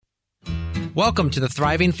Welcome to the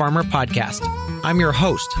Thriving Farmer Podcast. I'm your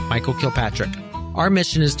host, Michael Kilpatrick. Our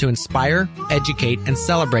mission is to inspire, educate, and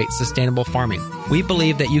celebrate sustainable farming. We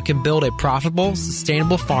believe that you can build a profitable,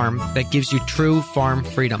 sustainable farm that gives you true farm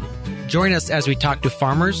freedom. Join us as we talk to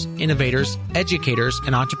farmers, innovators, educators,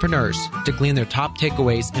 and entrepreneurs to glean their top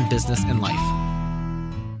takeaways in business and life.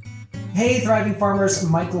 Hey, Thriving Farmers,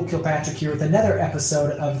 Michael Kilpatrick here with another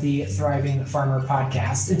episode of the Thriving Farmer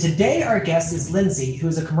Podcast. And today our guest is Lindsay, who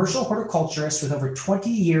is a commercial horticulturist with over 20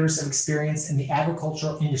 years of experience in the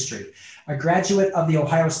agricultural industry. A graduate of the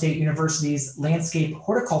Ohio State University's Landscape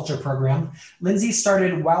Horticulture program, Lindsay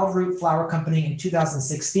started Wild Root Flower Company in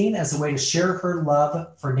 2016 as a way to share her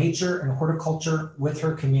love for nature and horticulture with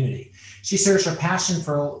her community. She shares her passion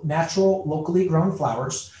for natural, locally grown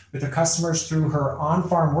flowers with her customers through her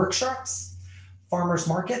on-farm workshops, farmers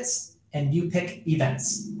markets, and You Pick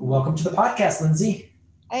events. Welcome to the podcast, Lindsay.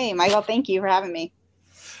 Hey, Michael, thank you for having me.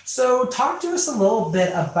 So talk to us a little bit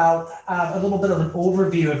about a little bit of an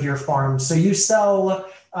overview of your farm. So you sell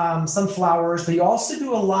some flowers, but you also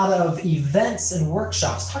do a lot of events and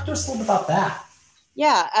workshops. Talk to us a little bit about that.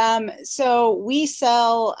 Yeah, so we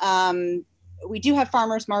sell, we do have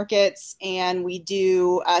farmers markets, and we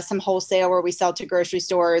do some wholesale where we sell to grocery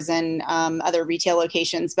stores and other retail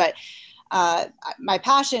locations. But my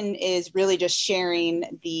passion is really just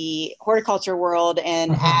sharing the horticulture world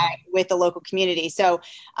and ag with the local community. So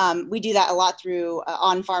we do that a lot through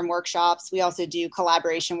on-farm workshops. We also do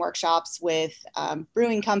collaboration workshops with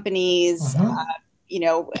brewing companies.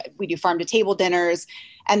 We do farm to table dinners,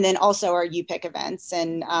 and then also our You Pick events.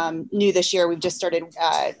 And new this year, we've just started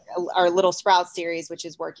our Little Sprouts series, which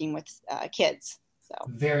is working with kids. So.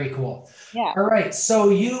 Very cool. Yeah. All right.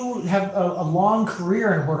 So you have a long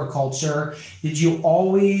career in horticulture. Did you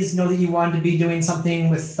always know that you wanted to be doing something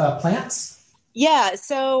with plants? Yeah.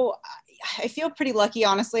 So I feel pretty lucky,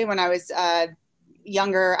 honestly. When I was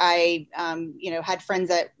younger, I, had friends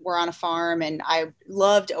that were on a farm, and I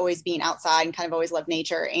loved always being outside and kind of always loved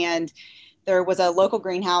nature. And there was a local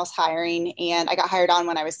greenhouse hiring, and I got hired on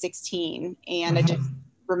when I was 16. And I just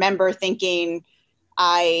remember thinking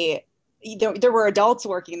there were adults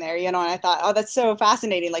working there, and I thought, oh, that's so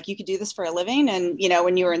fascinating. Like, you could do this for a living. And,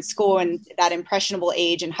 when you were in school and that impressionable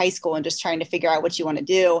age in high school and just trying to figure out what you want to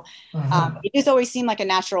do, it just always seemed like a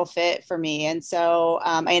natural fit for me. And so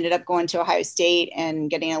I ended up going to Ohio State and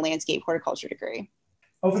getting a landscape horticulture degree.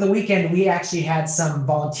 Over the weekend, we actually had some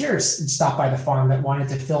volunteers stop by the farm that wanted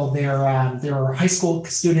to fill their high school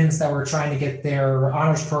students that were trying to get their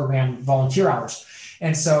honors program volunteer hours.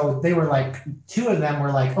 And so they were like, two of them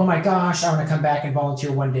were like, oh my gosh, I want to come back and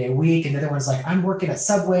volunteer one day a week. And the other one's like, I'm working at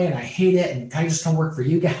Subway and I hate it. And can I just come work for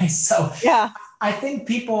you guys? So yeah, I think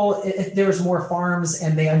people, if there was more farms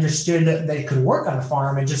and they understood that they could work on a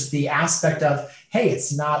farm, and just the aspect of, hey,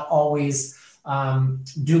 it's not always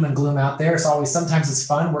doom and gloom out there. Sometimes it's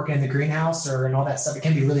fun working in the greenhouse and all that stuff. It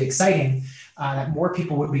can be really exciting. That more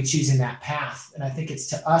people would be choosing that path. And I think it's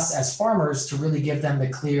to us as farmers to really give them the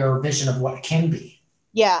clear vision of what can be.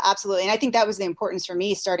 Yeah, absolutely. And I think that was the importance for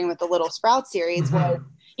me, starting with the Little Sprouts series, where,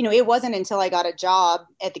 it wasn't until I got a job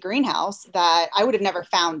at the greenhouse that I would have never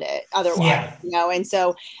found it otherwise, And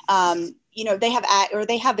so, they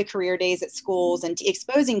have the career days at schools and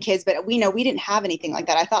exposing kids, but we didn't have anything like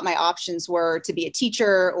that. I thought my options were to be a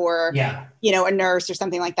teacher or, a nurse or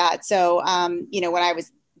something like that. So, when I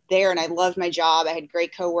was there and I loved my job, I had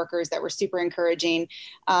great coworkers that were super encouraging.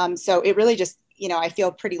 So it really just, I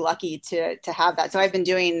feel pretty lucky to have that. So I've been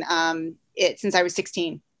doing it since I was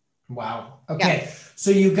 16. Wow. Okay. Yeah. So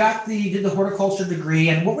you did the horticulture degree,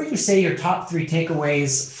 and what would you say your top 3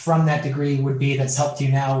 takeaways from that degree would be that's helped you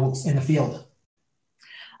now in the field?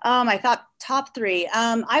 I thought top 3.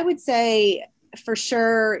 I would say for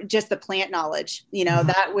sure just the plant knowledge.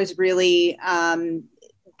 That was really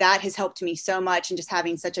that has helped me so much, and just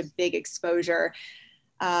having such a big exposure.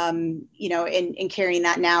 And carrying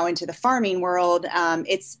that now into the farming world,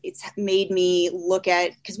 it's made me look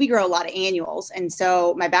at, because we grow a lot of annuals. And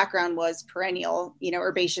so my background was perennial,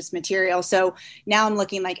 herbaceous material. So now I'm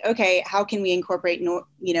looking like, okay, how can we incorporate,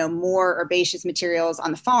 more herbaceous materials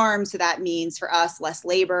on the farm? So that means for us, less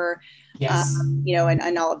labor, yes.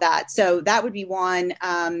 And all of that. So that would be one.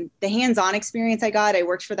 The hands-on experience I got, I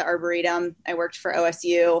worked for the Arboretum, I worked for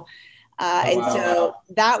OSU. So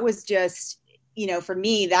that was just, for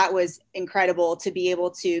me, that was incredible to be able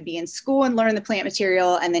to be in school and learn the plant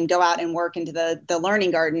material and then go out and work into the learning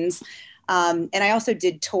gardens. And I also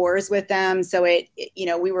did tours with them. So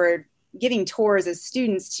we were giving tours as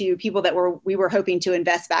students to people that we were hoping to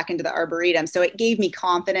invest back into the Arboretum. So it gave me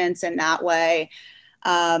confidence in that way.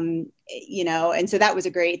 And so that was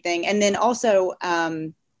a great thing. And then also,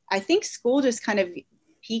 I think school just kind of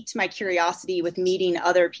piqued my curiosity with meeting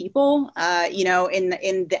other people, in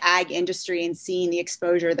the ag industry and seeing the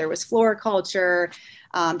exposure. There was floriculture.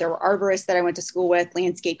 There were arborists that I went to school with,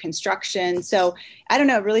 landscape construction. So I don't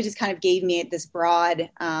know, it really just kind of gave me this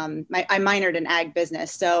broad, I minored in ag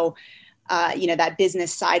business. So, that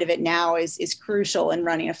business side of it now is crucial in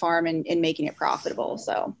running a farm and making it profitable.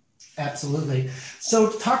 So. Absolutely. So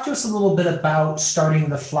talk to us a little bit about starting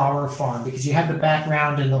the flower farm, because you have the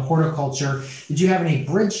background in the horticulture. Did you have any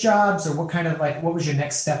bridge jobs, or what was your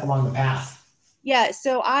next step along the path? Yeah.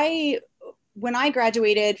 So when I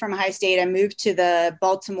graduated from Ohio State, I moved to the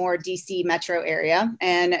Baltimore, DC metro area.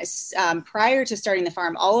 And prior to starting the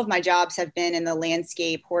farm, all of my jobs have been in the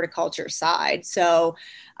landscape horticulture side. So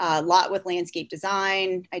a lot with landscape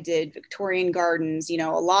design. I did Victorian gardens, a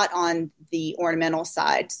lot on the ornamental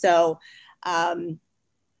side. So I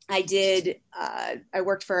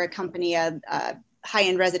worked for a company, a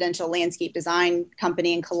high-end residential landscape design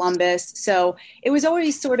company in Columbus. So it was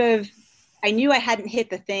always sort of, I knew I hadn't hit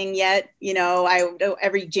the thing yet.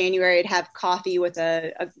 Every January I'd have coffee with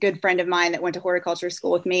a good friend of mine that went to horticulture school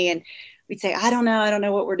with me. And we'd say, I don't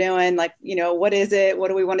know what we're doing. What is it? What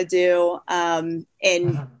do we want to do?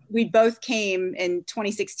 We both came in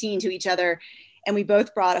 2016 to each other, and we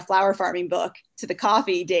both brought a flower farming book to the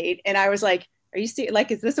coffee date. And I was like, are you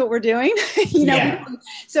is this what we're doing? Yeah.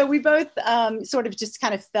 So we both sort of just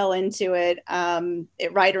kind of fell into it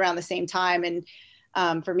right around the same time. And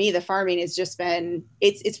for me, the farming has just been,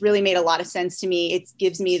 it's really made a lot of sense to me. It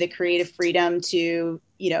gives me the creative freedom to,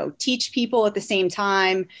 teach people at the same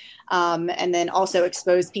time. And then also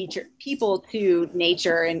expose people to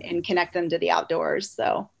nature and connect them to the outdoors.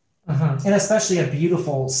 So. And especially a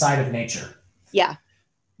beautiful side of nature. Yeah.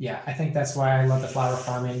 Yeah. I think that's why I love the flower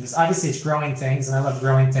farming, because obviously it's growing things and I love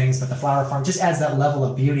growing things, but the flower farm just adds that level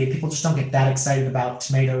of beauty. People just don't get that excited about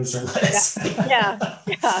tomatoes or lettuce. Yeah.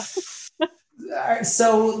 All right,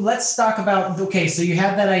 so let's talk about, so you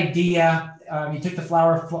had that idea, you took the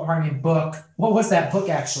flower farming book. What was that book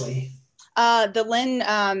actually? The Lynn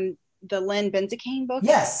Benzakein book.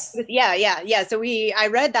 Yes. Yeah. So I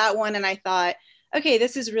read that one and I thought, okay,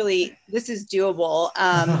 this is doable.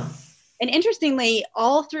 And interestingly,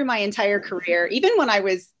 all through my entire career, even when I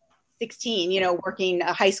was 16, working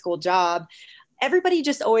a high school job, everybody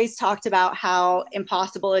just always talked about how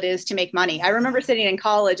impossible it is to make money. I remember sitting in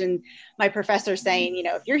college and my professor saying,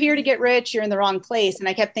 if you're here to get rich, you're in the wrong place. And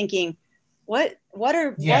I kept thinking, what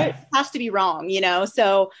has to be wrong?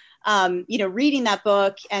 So, reading that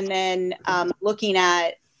book and then looking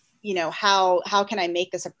at, how can I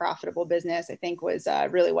make this a profitable business, I think was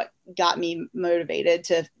really what got me motivated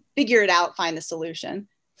to figure it out, find the solution.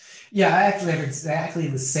 Yeah, I actually have exactly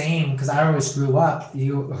the same, because I always grew up.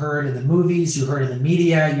 You heard in the movies, you heard in the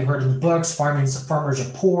media, you heard in the books, farmers are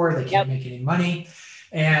poor, they can't make any money.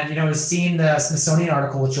 And, I was seeing the Smithsonian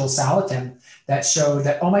article with Joel Salatin that showed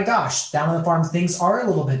that, oh my gosh, down on the farm, things are a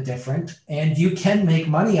little bit different and you can make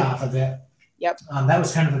money off of it. Yep. That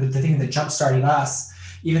was kind of the thing that jump-started us,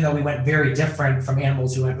 even though we went very different from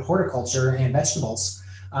animals who went to horticulture and vegetables.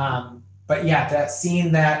 But yeah,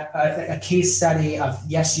 seeing that a case study of,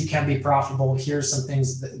 yes, you can be profitable. Here's some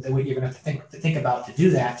things that you're going to have to think about to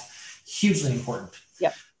do that. Hugely important.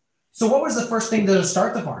 Yep. So what was the first thing to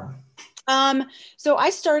start the farm? So I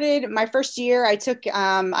started my first year,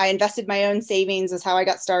 I invested my own savings is how I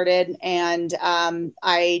got started. And,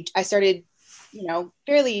 I started,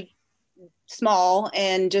 fairly small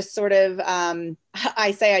and just sort of,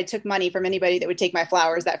 I say I took money from anybody that would take my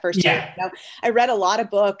flowers that first year. I read a lot of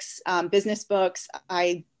books, business books.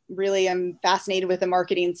 I really am fascinated with the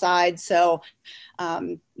marketing side. So,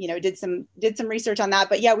 did some research on that,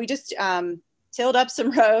 but yeah, we just, tilled up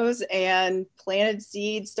some rows and planted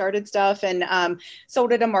seeds, started stuff, and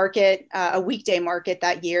sold at a weekday market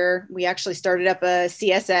that year. We actually started up a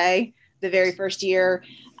CSA the very first year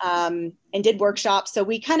and did workshops. So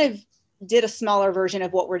we kind of did a smaller version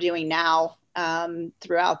of what we're doing now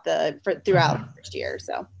throughout the first year.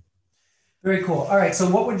 So. Very cool. All right. So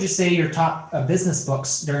what would you say your top business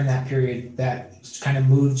books during that period that kind of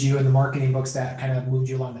moved you, and the marketing books that kind of moved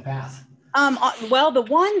you along the path? Well, the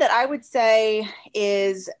one that I would say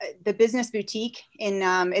is The Business Boutique.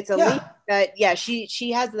 It's a lady that,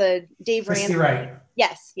 she has the Dave Ramsey. Right.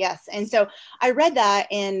 Yes. And so I read that,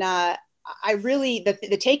 and I really,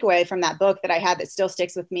 the takeaway from that book that I had that still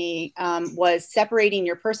sticks with me was separating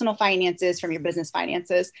your personal finances from your business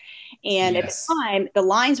finances. And at the time, the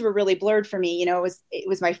lines were really blurred for me. It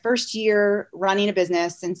was my first year running a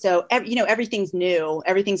business. And so, everything's new,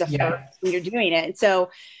 everything's a first when you're doing it. And so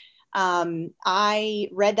I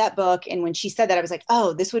read that book, and when she said that, I was like,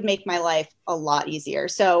 oh, this would make my life a lot easier.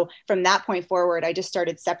 So from that point forward, I just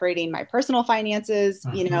started separating my personal finances,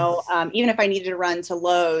 even if I needed to run to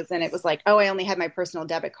Lowe's and it was like, oh, I only had my personal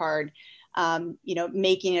debit card,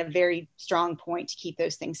 making a very strong point to keep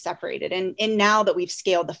those things separated. And now that we've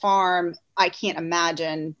scaled the farm, I can't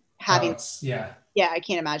imagine having, I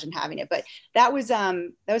can't imagine having it, but that was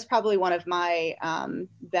probably one of my,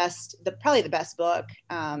 probably the best book,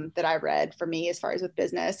 that I read for me as far as with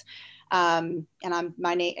business. And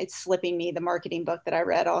it's slipping me, the marketing book that I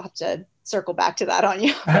read. I'll have to circle back to that on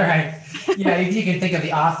you. All right. Yeah. If you can think of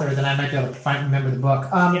the author, then I might be able to remember the book.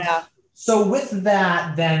 So with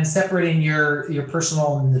that, then separating your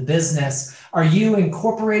personal and the business, are you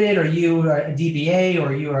incorporated? Are you a DBA or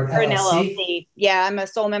are you an LLC? Yeah, I'm a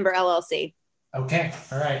sole member LLC. Okay.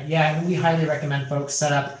 All right. Yeah. And we highly recommend folks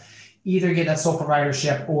set up, either get that sole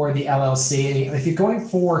proprietorship or the LLC. If you're going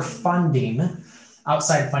for funding,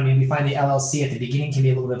 outside funding, we find the LLC at the beginning can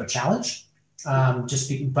be a little bit of a challenge. So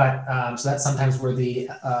that's sometimes where the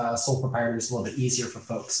sole proprietor is a little bit easier for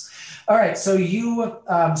folks. All right. So you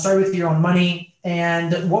started with your own money,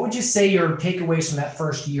 and what would you say your takeaways from that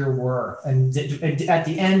first year were? And at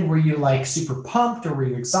the end, were you like super pumped, or were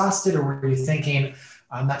you exhausted, or were you thinking,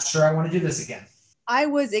 I'm not sure I want to do this again? I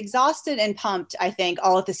was exhausted and pumped, I think,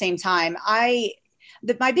 all at the same time. My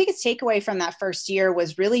biggest takeaway from that first year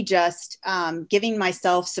was really just giving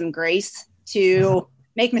myself some grace to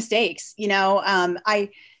make mistakes.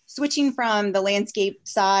 Switching from the landscape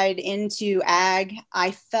side into ag,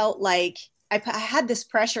 I felt like I had this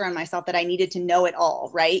pressure on myself that I needed to know it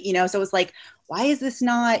all, right? So it was like, why is this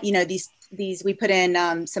not, these we put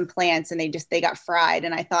in some plants and they got fried,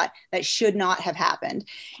 and I thought that should not have happened.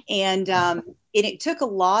 And it took a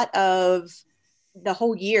lot of the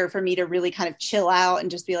whole year for me to really kind of chill out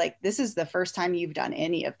and just be like, this is the first time you've done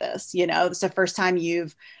any of this. It's the first time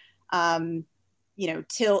you've been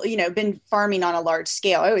farming on a large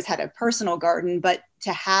scale. I always had a personal garden, but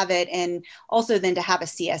to have it, and also then to have a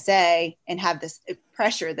CSA and have this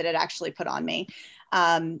pressure that it actually put on me.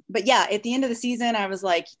 But yeah, at the end of the season, I was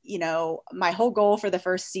like, my whole goal for the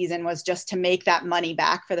first season was just to make that money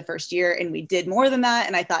back for the first year. And we did more than that.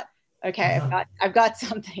 And I thought, okay, I've got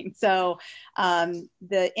something. So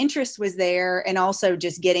the interest was there, and also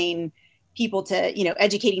just getting people to,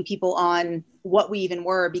 educating people on what we even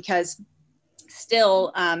were, because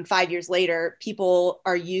still 5 years later, people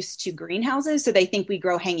are used to greenhouses. So they think we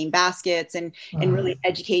grow hanging baskets, and really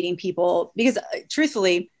educating people, because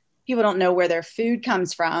truthfully, people don't know where their food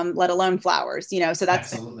comes from, let alone flowers, so that's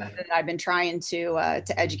something that I've been trying to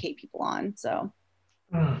educate people on. So.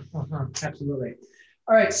 Absolutely.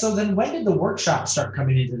 All right. So then when did the workshops start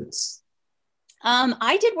coming into this?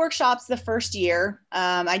 I did workshops the first year.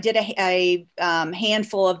 I did a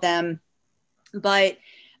handful of them, but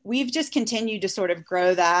we've just continued to sort of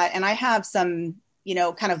grow that. And I have some,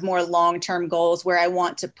 kind of more long-term goals where I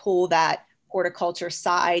want to pull that horticulture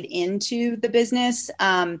side into the business.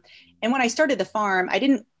 And when I started the farm, I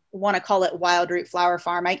didn't want to call it Wild Root Flower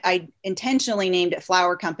Farm. I intentionally named it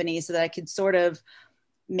Flower Company so that I could sort of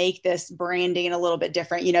make this branding a little bit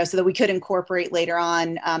different, so that we could incorporate later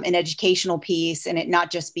on an educational piece, and it not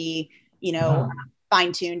just be,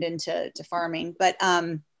 fine-tuned into farming. But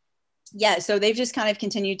yeah, so they've just kind of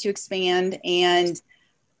continued to expand, and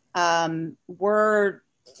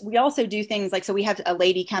we also do things like, so we have a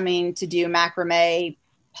lady coming to do macrame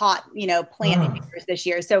pot, planting this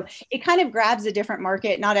year. So it kind of grabs a different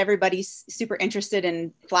market. Not everybody's super interested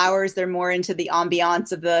in flowers. They're more into the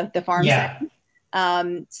ambiance of the farm. Yeah.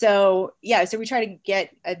 So we try to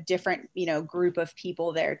get a different, group of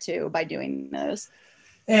people there too by doing those.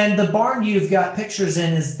 And the barn you've got pictures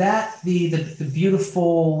in, is that the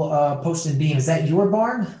beautiful post and beam? Is that your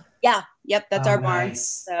barn? Yeah. Yep. That's our barn.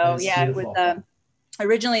 Nice. So yeah, beautiful. It was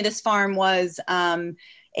originally this farm was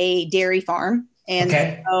a dairy farm. And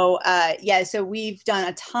so we've done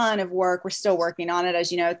a ton of work. We're still working on it.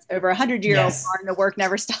 As you know, it's over 100-year-old barn. The work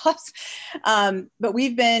never stops. But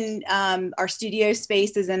we've been, our studio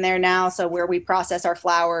space is in there now. So where we process our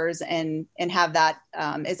flowers and have that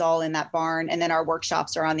is all in that barn. And then our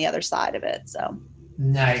workshops are on the other side of it. So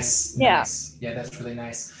nice. Yeah. Nice. Yeah, that's really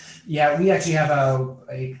nice. Yeah, we actually have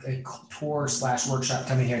a tour/workshop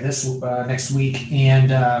coming here this next week.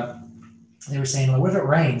 And they were saying, well, what if it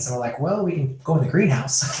rains? And we're like, well, we can go in the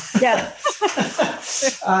greenhouse. Yeah.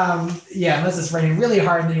 Unless it's raining really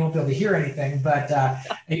hard, then you won't be able to hear anything. But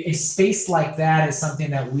a space like that is something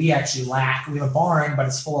that we actually lack. We have a barn, but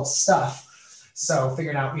it's full of stuff. So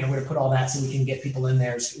figuring out, where to put all that so we can get people in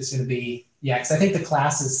there is going to be Yeah, because I think the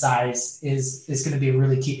classes size is going to be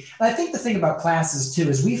really key. And I think the thing about classes too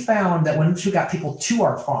is we found that once we got people to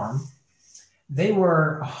our farm, they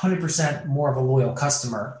were 100% more of a loyal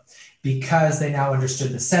customer because they now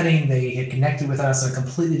understood the setting. They had connected with us on a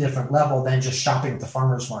completely different level than just shopping at the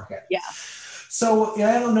farmer's market. Yeah. So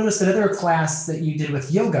I noticed another class that you did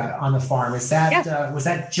with yoga on the farm. Is that was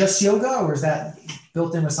that just yoga, or is that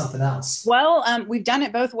built in with something else? Well, we've done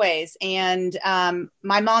it both ways, and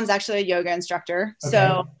my mom's actually a yoga instructor. Okay.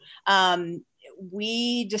 So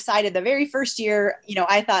we decided the very first year,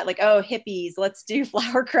 I thought like, oh, hippies, let's do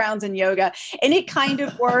flower crowns and yoga, and it kind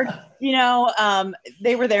of worked.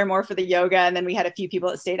 They were there more for the yoga, and then we had a few people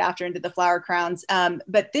that stayed after and did the flower crowns.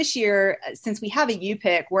 But this year, since we have a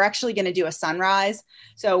U-Pick, we're actually going to do a sunrise.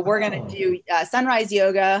 So we're going to do sunrise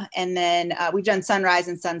yoga, and then we've done sunrise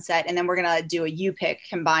and sunset, and then we're going to do a U-Pick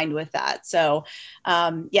combined with that. So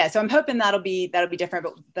so I'm hoping that'll be different.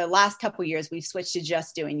 But the last couple of years, we've switched to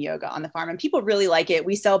just doing yoga on the farm, and people really like it.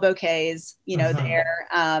 We sell bouquets, there.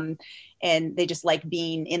 And they just like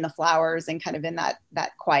being in the flowers and kind of in that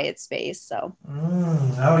quiet space. So.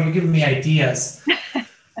 You're giving me ideas.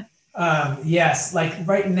 Yes. Like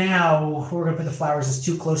right now we're going to put the flowers is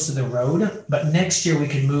too close to the road, but next year we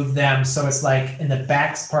could move them. So it's like in the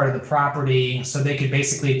back part of the property. So they could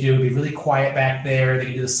basically be really quiet back there. They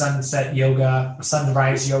could do the sunset yoga,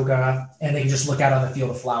 sunrise yoga, and they can just look out on the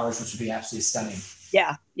field of flowers, which would be absolutely stunning.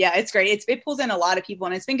 Yeah, it's great. It pulls in a lot of people,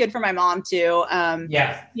 and it's been good for my mom too.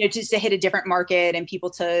 Just to hit a different market and people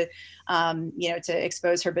to, to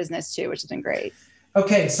expose her business to, which has been great.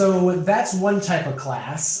 Okay, so that's one type of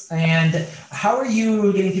class. And how are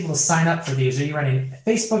you getting people to sign up for these? Are you running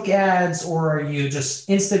Facebook ads, or are you just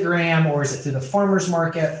Instagram, or is it through the farmer's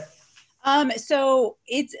market? So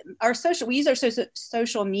it's our we use our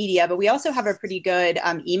social media, but we also have a pretty good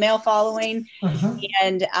email following.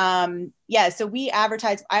 And so we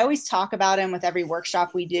advertise. I always talk about them with every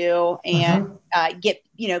workshop we do, and get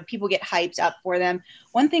people get hyped up for them.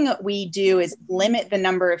 One thing that we do is limit the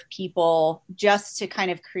number of people just to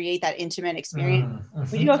kind of create that intimate experience.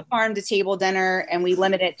 We do a farm to table dinner, and we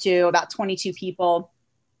limit it to about 22 people.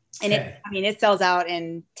 And it sells out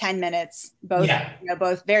in 10 minutes, both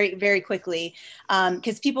very, very quickly.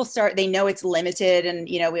 Cause people they know it's limited, and,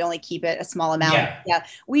 we only keep it a small amount.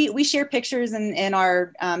 We share pictures in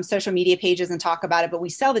our social media pages and talk about it, but we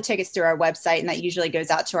sell the tickets through our website, and that usually goes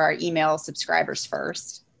out to our email subscribers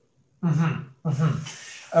first.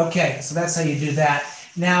 Okay. So that's how you do that.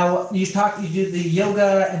 Now you do the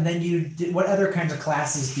yoga, and then what other kinds of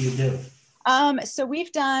classes do you do? So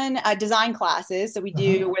we've done design classes. So we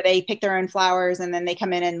do where they pick their own flowers, and then they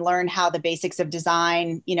come in and learn how the basics of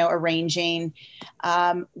design, arranging.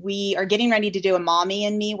 We are getting ready to do a mommy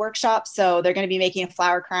and me workshop. So they're going to be making a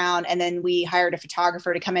flower crown, and then we hired a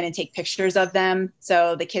photographer to come in and take pictures of them.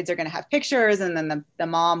 So the kids are going to have pictures, and then the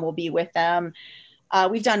mom will be with them.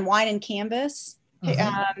 We've done wine and canvas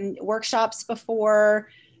workshops before,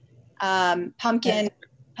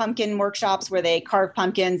 pumpkin workshops where they carve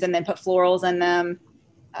pumpkins and then put florals in them.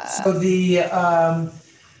 So the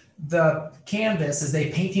canvas, is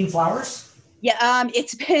they painting flowers? Yeah.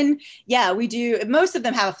 It's been, we do. Most of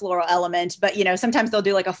them have a floral element, but sometimes they'll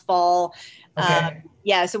do like a fall.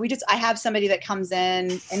 Okay. So I have somebody that comes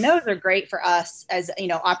in, and those are great for us as,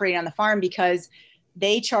 operating on the farm, because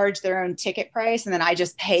they charge their own ticket price, and then I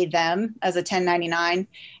just pay them as a 1099.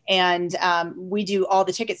 And we do all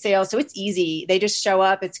the ticket sales. So it's easy. They just show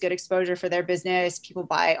up. It's good exposure for their business. People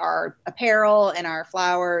buy our apparel and our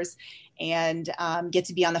flowers, and get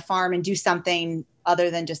to be on the farm and do something other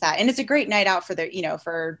than just that. And it's a great night out for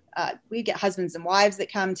we get husbands and wives that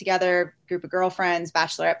come together, group of girlfriends,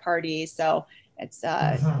 bachelorette parties. So it's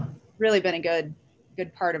really been a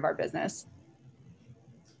good part of our business.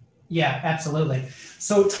 Yeah, absolutely.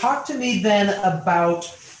 So talk to me then about,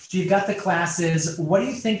 so you've got the classes. What do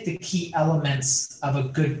you think the key elements of a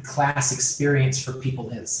good class experience for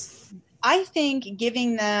people is? I think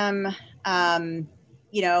giving them,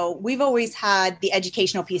 we've always had the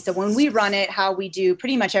educational piece. So when we run it, how we do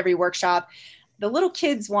pretty much every workshop, the little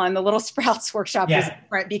kids one, the Little Sprouts workshop is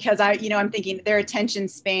different, because I'm thinking their attention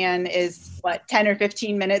span is 10 or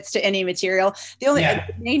 15 minutes to any material. The only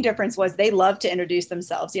main difference was they love to introduce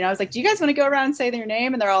themselves. I was like, do you guys want to go around and say their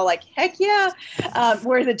name? And they're all like, heck yeah.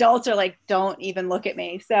 Whereas adults are like, don't even look at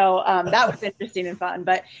me. So that was interesting and fun.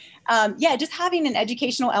 But just having an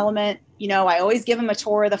educational element. I always give them a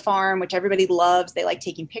tour of the farm, which everybody loves. They like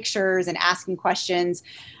taking pictures and asking questions.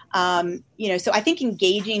 So I think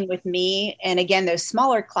engaging with me, and again, those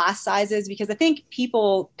smaller class sizes, because I think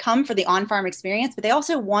people come for the on-farm experience, but they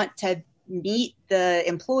also want to meet the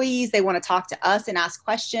employees. They want to talk to us and ask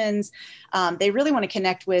questions. They really want to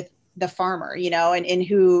connect with the farmer, and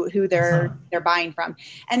who they're buying from.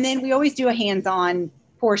 And then we always do a hands-on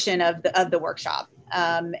portion of the workshop.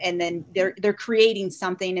 And then they're creating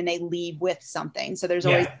something and they leave with something. So there's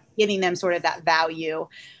always giving them sort of that value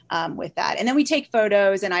with that. And then we take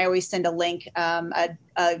photos, and I always send a link, a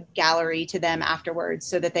gallery to them afterwards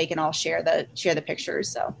so that they can all share the pictures.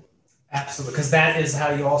 So. Absolutely, because that is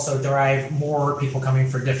how you also drive more people coming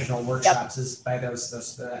for different workshops, is by those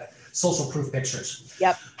social proof pictures.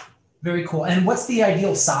 Yep. Very cool. And what's the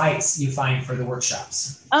ideal size you find for the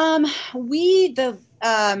workshops?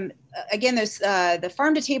 Again, there's the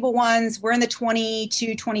farm to table ones. We're in the 20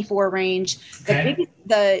 to 24 range. Okay.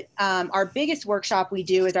 Our biggest workshop we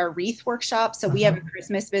do is our wreath workshop. So we have a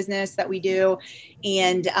Christmas business that we do.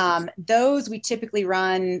 And those we typically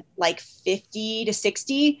run like 50 to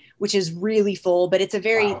 60, which is really full, but it's a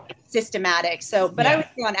very systematic. So, but I would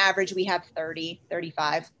say on average, we have 30,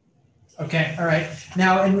 35. Okay. All right.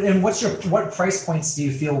 Now, and what price points do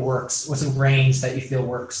you feel works? What's a range that you feel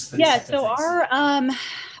works? For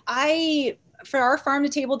for our farm to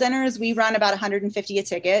table dinners, we run about $150 a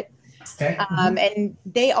ticket. Okay. And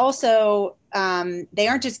they also, they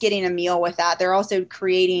aren't just getting a meal with that. They're also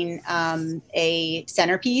creating a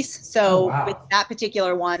centerpiece. So with that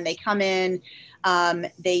particular one, they come in,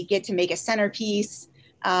 they get to make a centerpiece.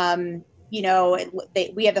 We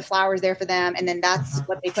have the flowers there for them, and then that's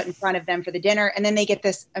what they put in front of them for the dinner. And then they get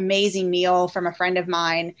this amazing meal from a friend of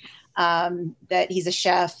mine that he's a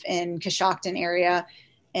chef in Coshocton area.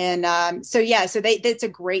 And so it's a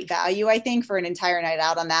great value, I think, for an entire night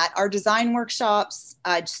out on that. Our design workshops,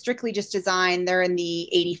 strictly just design, they're in the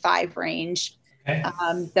 85 range. Okay.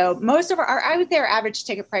 So most of I would say our average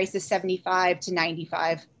ticket price is 75 to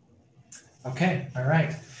 95. Okay. All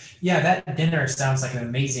right. Yeah, that dinner sounds like an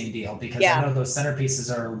amazing deal, because I know those centerpieces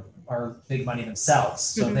are big money themselves.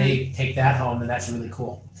 So they take that home, and that's really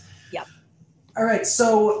cool. Yeah. All right.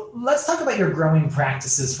 So let's talk about your growing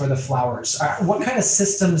practices for the flowers. What kind of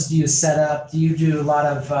systems do you set up? Do you do a lot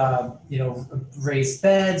of, raised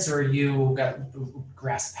beds, or you got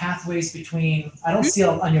grass pathways between? I don't see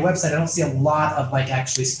on your website, I don't see a lot of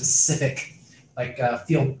actually specific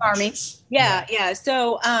field farming. pictures. Yeah.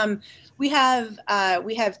 So, we have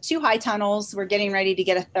 2 high tunnels. We're getting ready to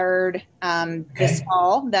get a third this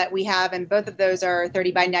fall that we have, and both of those are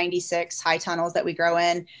 30 by 96 high tunnels that we grow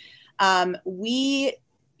in. We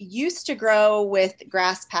used to grow with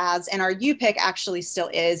grass paths, and our U-pick actually still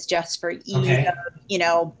is, just for ease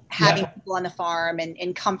of, having people on the farm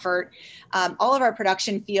and comfort. All of our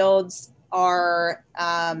production fields are,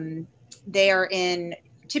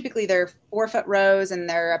 typically they're 4-foot rows, and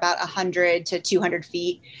they're about 100 to 200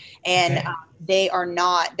 feet. And they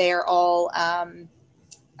are all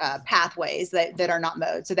pathways that are not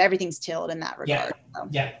mowed. So everything's tilled in that regard.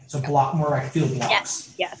 So more like field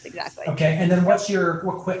blocks. Yes, exactly. Okay. And then what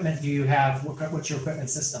equipment do you have? What's your equipment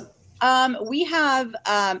system? We have,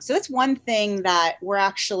 so that's one thing that we're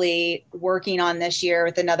actually working on this year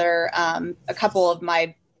with a couple of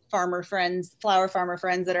my flower farmer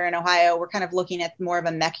friends that are in Ohio. We're kind of looking at more of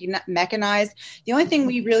a mechanized. The only thing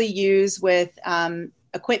we really use with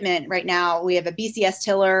equipment right now, we have a BCS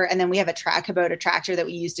tiller, and then we have a Kubota tractor that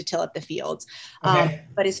we use to till up the fields.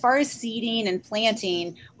 But as far as seeding and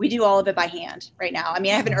planting, we do all of it by hand right now. I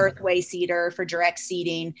mean, I have an Earthway seeder for direct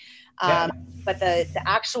seeding, but the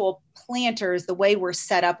actual planters, the way we're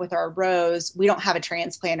set up with our rows, we don't have a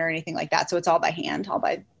transplanter or anything like that. So it's all by hand, all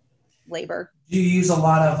by labor. Do you use a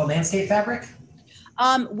lot of landscape fabric?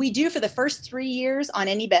 We do for the first 3 years on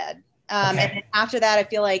any bed. And then after that, I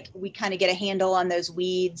feel like we kind of get a handle on those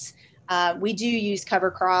weeds. We do use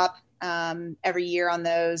cover crop every year on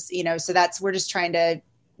those, so we're just trying to,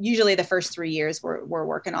 usually the first 3 years we're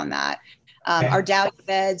working on that. Our dahlia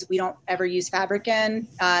beds, we don't ever use fabric in,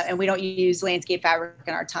 and we don't use landscape fabric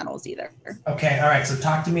in our tunnels either. Okay. All right. So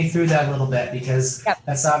talk to me through that a little bit, because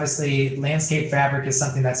that's obviously, landscape fabric is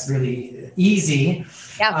something that's really easy,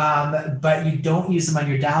 but you don't use them on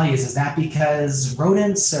your dahlias. Is that because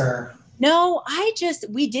rodents or? No,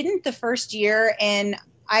 we didn't the first year, and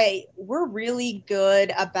we're really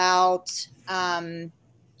good about,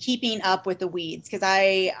 keeping up with the weeds, because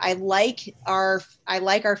I like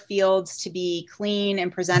our fields to be clean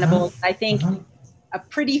and presentable. I think a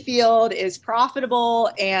pretty field is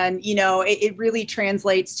profitable, and it really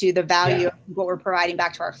translates to the value of what we're providing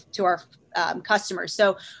back to our customers.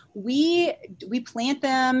 So we plant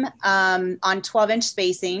them on 12-inch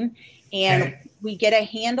spacing, and we get a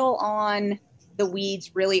handle on the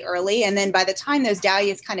weeds really early, and then by the time those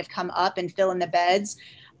dahlias kind of come up and fill in the beds,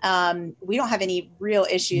 we don't have any real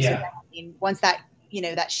issues with Yeah. that. I mean, once that,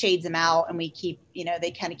 that shades them out and we keep,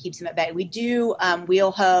 they kind of keeps them at bay. We do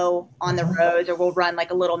wheel hoe on the roads, or we'll run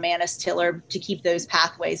like a little Manus tiller to keep those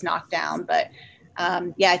pathways knocked down. But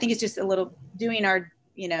I think it's just a little doing our,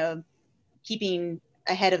 keeping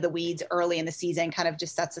ahead of the weeds early in the season kind of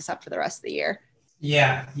just sets us up for the rest of the year.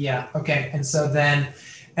 Yeah. Yeah. Okay. And so then,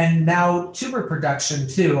 and now tuber production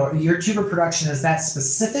too. Your tuber production, is that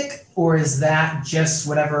specific, or is that just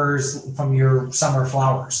whatever's from your summer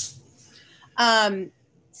flowers?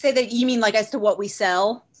 Say that you mean like as to what we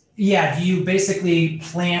sell? Yeah. Do you basically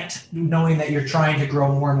plant knowing that you're trying to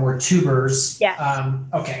grow more and more tubers? Yeah.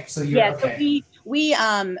 Okay. So you're okay. So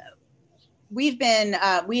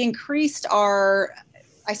we increased our,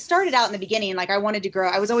 I started out in the beginning, like I wanted to grow,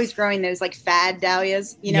 I was always growing those like fad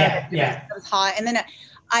dahlias, Yeah. That was hot. And then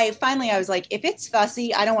I was like, if it's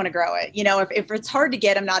fussy, I don't want to grow it. If it's hard to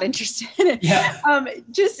get, I'm not interested in it. Yeah.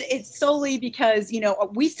 It's solely because,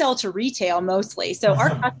 we sell to retail mostly. So our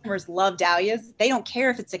customers love dahlias. They don't care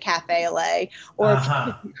if it's a cafe au lait or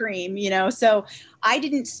cream, so I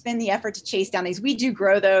didn't spend the effort to chase down these. We do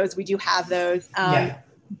grow those. We do have those.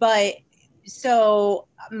 But so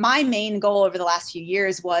my main goal over the last few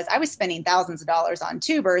years was I was spending thousands of dollars on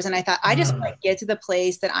tubers. And I thought, I just want to get to the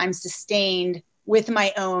place that I'm sustained with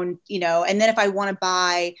my own, and then if I want to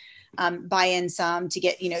buy in some to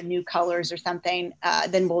get, new colors or something,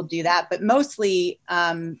 then we'll do that. But mostly,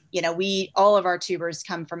 all of our tubers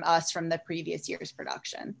come from us from the previous year's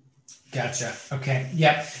production. Gotcha. Okay.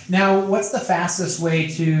 Yeah. Now, what's the fastest way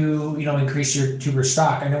to, increase your tuber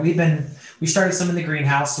stock? I know we started some in the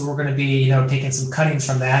greenhouse, so we're going to be, taking some cuttings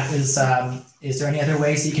from that. Is there any other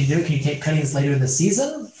ways you can do it? Can you take cuttings later in the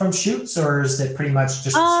season from shoots, or is it pretty much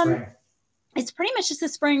just the spring? It's pretty much just the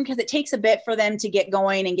spring because it takes a bit for them to get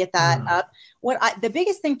going and get that up. The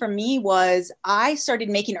biggest thing for me was I started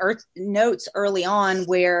making notes early on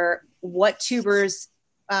where what tubers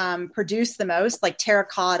produce the most, like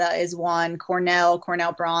terracotta is one, Cornell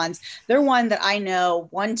Bronze. They're one that I know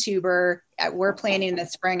one tuber we're planting in the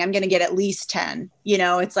spring, I'm going to get at least 10,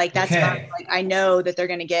 it's like, that's like, I know that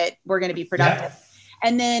we're going to be productive. Yeah.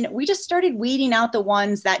 And then we just started weeding out the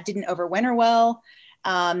ones that didn't overwinter well,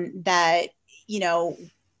 that,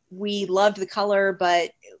 we loved the color,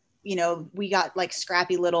 but, we got like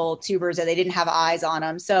scrappy little tubers that they didn't have eyes on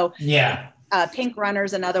them. So Pink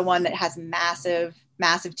Runner's another one that has massive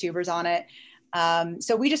tubers on it.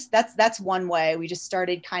 So that's one way we just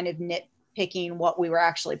started kind of nitpicking what we were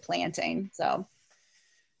actually planting. So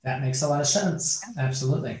that makes a lot of sense.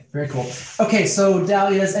 Absolutely. Very cool. Okay. So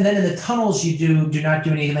dahlias, and then in the tunnels, you do not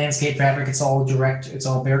do any landscape fabric. It's all direct. It's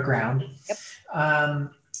all bare ground. Yep.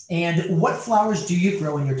 And what flowers do you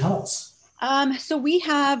grow in your tunnels? So we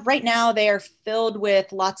have right now, they are filled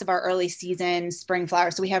with lots of our early season spring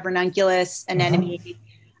flowers. So we have ranunculus, anemone,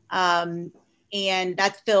 and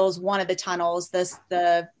that fills one of the tunnels.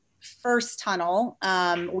 The first tunnel,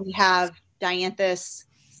 we have dianthus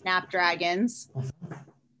snapdragons,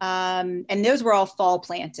 and those were all fall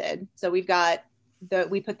planted. So we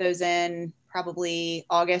put those in probably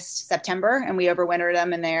August, September, and we overwintered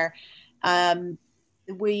them in there.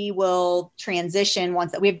 We will transition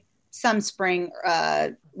once that we have some spring.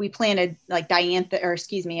 We planted like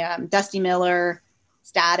Dusty Miller,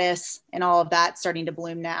 Status, and all of that starting to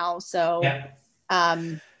bloom now. So,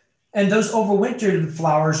 and those overwintered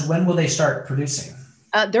flowers, when will they start producing?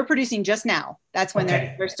 They're producing just now. That's when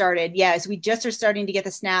they're started. Yes, we just are starting to get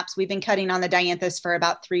the snaps. We've been cutting on the dianthus for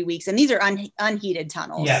about 3 weeks, and these are unheated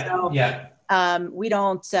tunnels. We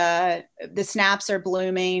don't. The snaps are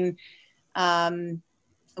blooming.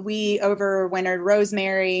 We overwintered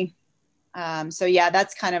rosemary.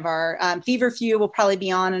 That's kind of our feverfew will probably be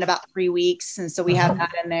on in about 3 weeks. And so we have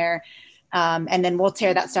that in there. And then we'll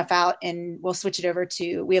tear that stuff out and we'll switch it over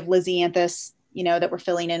we have Lisianthus, that we're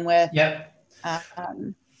filling in with. Yep.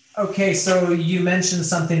 Okay. So you mentioned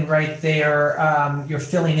something right there. You're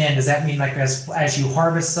filling in. Does that mean like as you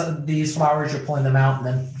harvest these flowers, you're pulling them out and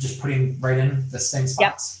then just putting right in the same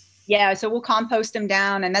spots? Yep. Yeah. So we'll compost them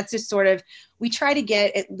down, and that's just sort of, we try to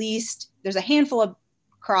get at least, there's a handful of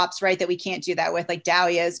crops, right, that we can't do that with, like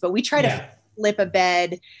dahlias, but we try to flip a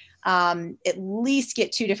bed, at least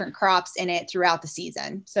get 2 different crops in it throughout the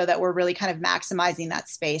season so that we're really kind of maximizing that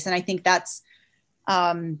space. And I think that's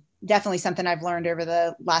definitely something I've learned over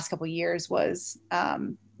the last couple of years was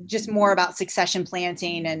just more about succession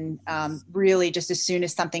planting and really just as soon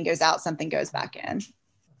as something goes out, something goes back in.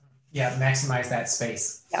 Yeah, maximize that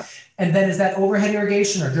space. Yep. And then is that overhead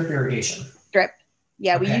irrigation or drip irrigation? Drip.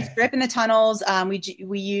 Yeah, we use drip in the tunnels.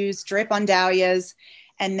 We use drip on dahlias.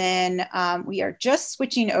 And then we are just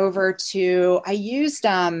switching over to, I used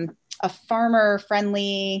a farmer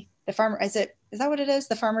friendly, is that what it is?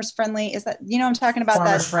 The farmer's friendly, is that, I'm talking about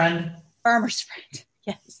Farmer's Friend. Farmer's Friend.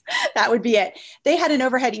 Yes, that would be it. They had an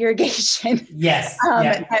overhead irrigation. Yes.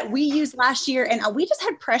 That we used last year, and we just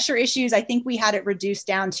had pressure issues. I think we had it reduced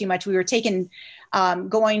down too much. We were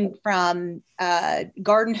going from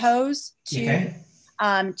garden hose to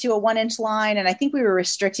a 1-inch line, and I think we were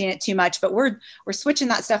restricting it too much. But we're switching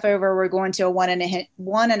that stuff over. We're going to a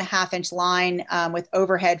 1.5-inch line with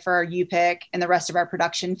overhead for our U-pick and the rest of our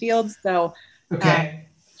production fields. So,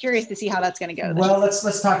 curious to see how that's going to go. Well,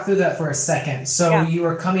 let's talk through that for a second. So you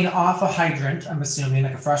are coming off a hydrant, I'm assuming,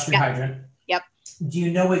 like a frost-free hydrant. Yep. Do you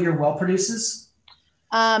know what your well produces?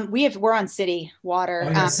 We're on city water. Oh,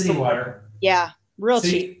 you're on city water. Yeah, real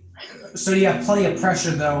cheap. So you have plenty of pressure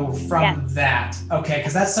though from that. Okay,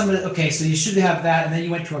 because that's some of the, so you should have that, and then you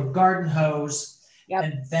went to a garden hose,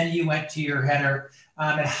 and then you went to your header.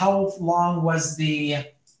 And how long was the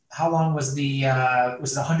was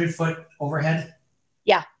it 100-foot overhead?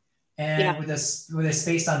 Yeah. And were they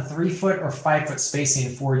spaced on 3-foot or 5-foot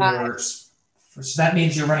spacing for yours? So that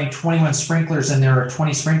means you're running 21 sprinklers in there or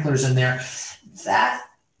 20 sprinklers in there.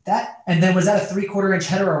 And then was that a 3/4-inch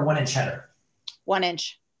header or a 1-inch header? 1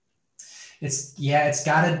 inch. It's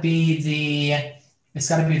got to be the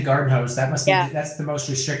garden hose. That must be that's the most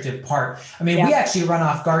restrictive part. I mean, we actually run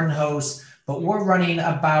off garden hose, but we're running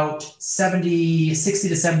about 60 to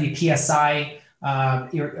 70 psi.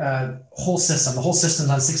 Whole system. The whole system's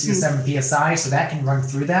on 60 to 7 psi, so that can run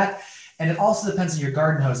through that. And it also depends on your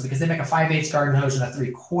garden hose, because they make a 5/8 garden hose and a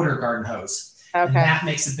 3/4 garden hose, and that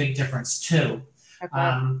makes a big difference too.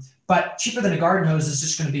 But cheaper than a garden hose is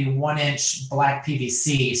just going to be 1-inch black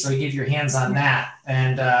PVC. So you get your hands on that,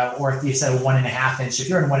 and or if you said a 1.5-inch, if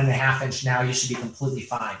you're in 1.5-inch now, you should be completely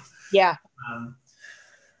fine. Yeah.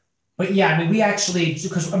 But yeah, I mean,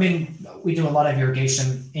 we do a lot of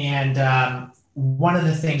irrigation, and one of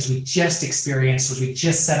the things we just experienced was we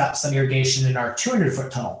just set up some irrigation in our 200-foot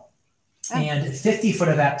tunnel. And 50 foot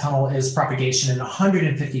of that tunnel is propagation and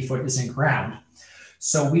 150 foot is in ground.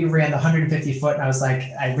 So we ran the 150 foot, and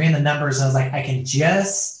I ran the numbers, and I was like, I can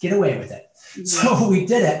just get away with it. Mm-hmm. So we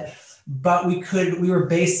did it, but we were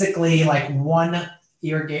basically like one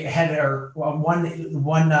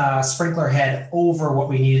sprinkler head over what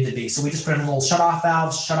we needed to be. So we just put in little shut-off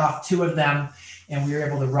valves, shut off 2 of them, and we were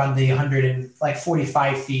able to run the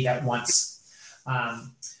 145 feet at once.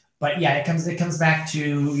 But yeah, it comes back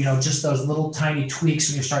to, just those little tiny tweaks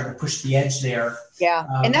when you're starting to push the edge there. Yeah.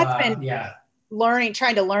 And that's been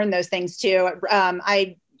trying to learn those things too.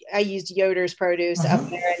 I used Yoder's Produce up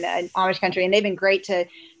there in Amish country, and they've been great to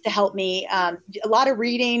help me. A lot of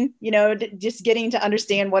reading, just getting to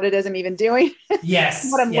understand what it is I'm even doing.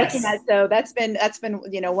 Yes. What I'm looking at. So that's been,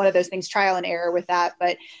 one of those things, trial and error with that.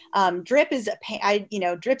 But drip is a pain.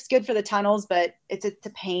 Drip's good for the tunnels, but it's a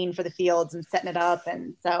pain for the fields and setting it up.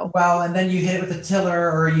 And so. Well, and then you hit it with a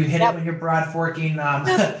tiller, or you hit it when you're broad forking.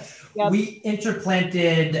 We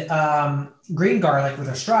interplanted green garlic with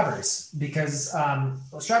our strawberries, because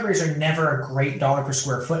strawberries are never a great dollar per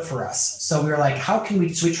square foot for us. So we were like,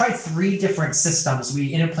 so we tried 3 different systems.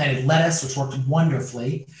 We interplanted lettuce, which worked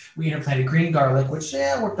wonderfully. We interplanted green garlic, which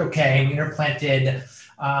worked okay. We interplanted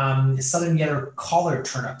Southern Yellow collard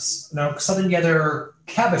turnips, Southern Yellow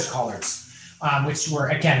cabbage collards, which were,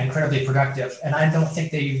 again, incredibly productive. And I don't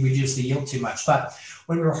think they reduced the yield too much. But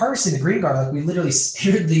when we were harvesting the green garlic, we literally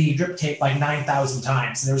speared the drip tape like 9,000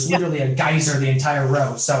 times. And there was literally a geyser the entire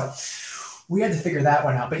row. So we had to figure that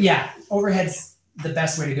one out. But yeah, overhead's the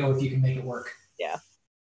best way to go if you can make it work. Yeah.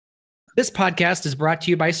 This podcast is brought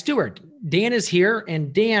to you by Stewart. Dan is here.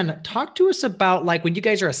 And Dan, talk to us about, when you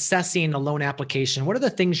guys are assessing a loan application, what are the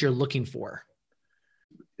things you're looking for?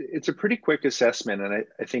 It's a pretty quick assessment. And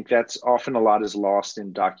I think that's often a lot is lost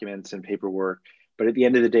in documents and paperwork. But at the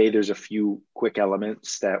end of the day, there's a few quick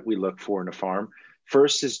elements that we look for in a farm.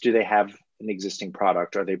 First is, do they have an existing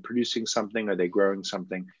product? Are they producing something? Are they growing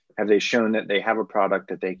something? Have they shown that they have a product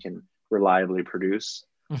that they can reliably produce?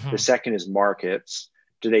 Mm-hmm. The second is markets.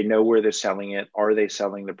 Do they know where they're selling it? Are they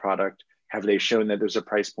selling the product? Have they shown that there's a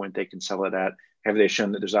price point they can sell it at? Have they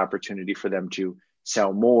shown that there's opportunity for them to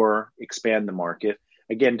sell more, expand the market?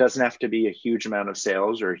 Again, doesn't have to be a huge amount of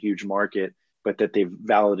sales or a huge market, but that they've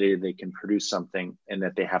validated they can produce something and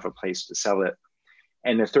that they have a place to sell it.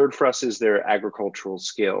 And the third for us is their agricultural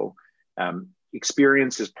skill.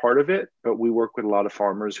 Experience is part of it, but we work with a lot of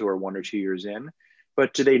farmers who are 1 or 2 years in.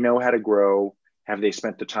 But do they know how to grow? Have they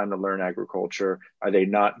spent the time to learn agriculture? Are they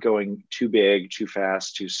not going too big, too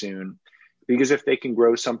fast, too soon? Because if they can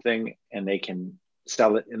grow something and they can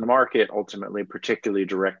sell it in the market, ultimately, particularly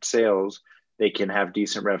direct sales, they can have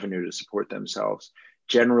decent revenue to support themselves.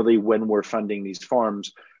 Generally, when we're funding these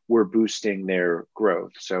farms, we're boosting their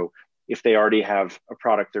growth. So if they already have a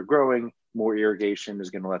product they're growing, more irrigation is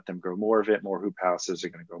going to let them grow more of it. More hoop houses are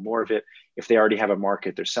going to grow more of it. If they already have a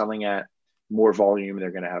market they're selling at, more volume,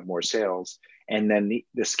 they're going to have more sales. And then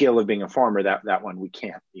the skill of being a farmer, that one we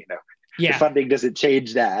can't, Yeah. The funding doesn't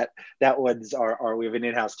change that. That one's we have an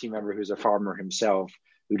in-house team member who's a farmer himself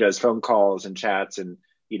who does phone calls and chats, and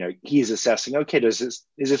he's assessing, okay, is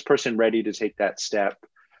this person ready to take that step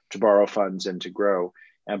to borrow funds and to grow?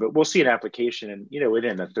 But we'll see an application, and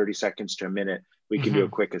within 30 seconds to a minute, we can do a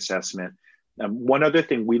quick assessment. One other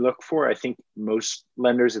thing we look for, I think most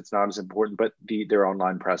lenders, it's not as important, but their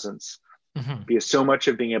online presence. Because so much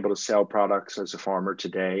of being able to sell products as a farmer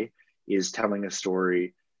today is telling a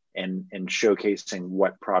story and showcasing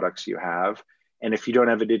what products you have. And if you don't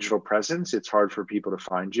have a digital presence, it's hard for people to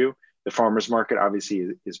find you. The farmers market obviously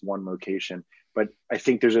is one location, but I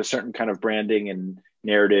think there's a certain kind of branding and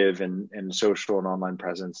narrative and social and online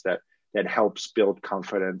presence that helps build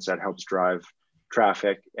confidence, that helps drive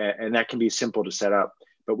traffic. And that can be simple to set up,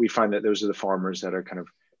 but we find that those are the farmers that are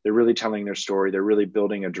they're really telling their story. They're really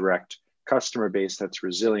building a direct customer base that's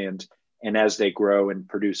resilient. And as they grow and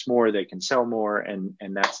produce more, they can sell more. And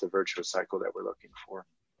that's the virtuous cycle that we're looking for.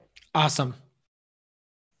 Awesome.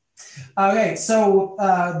 Okay, so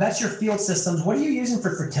that's your field systems. What are you using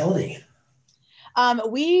for fertility?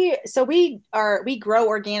 We grow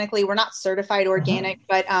organically. We're not certified organic,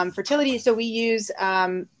 but fertility. So we use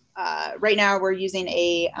right now we're using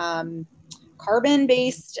a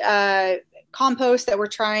carbon-based compost that we're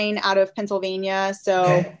trying out of Pennsylvania. So.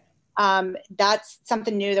 Okay. That's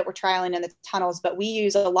something new that we're trialing in the tunnels, but we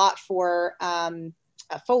use a lot for a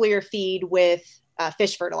foliar feed with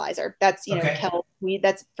fish fertilizer. That's, kelp.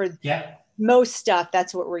 That's for most stuff.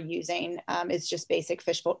 That's what we're using. It's just basic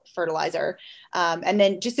fish fertilizer. And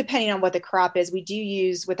then just depending on what the crop is, we do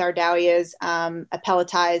use with our dahlias a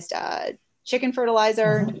pelletized chicken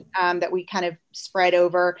fertilizer that we kind of spread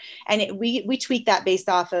over, and we tweak that based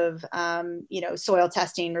off of soil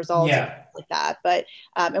testing results like that. But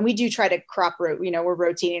and we do try to crop we're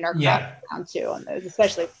rotating our crop down too on those,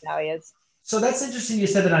 especially with dahlias. So that's interesting you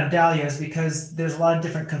said that on dahlias, because there's a lot of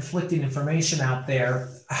different conflicting information out there.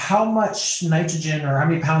 How much nitrogen or how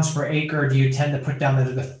many pounds per acre do you tend to put down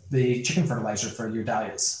the chicken fertilizer for your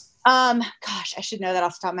dahlias? Gosh, I should know that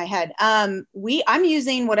off the top of my head. I'm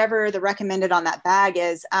using whatever the recommended on that bag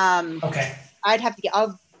is. Okay.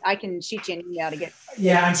 I can shoot you an email to get.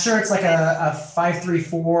 Yeah, I'm sure it's like a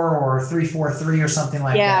 534 or 343 or something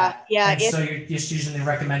like that. Yeah. So you're just using the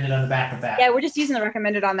recommended on the back of that. Yeah, we're just using the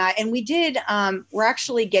recommended on that. And we did, we're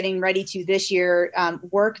actually getting ready to this year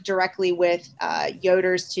work directly with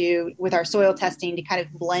Yoders with our soil testing to kind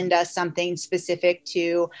of blend us something specific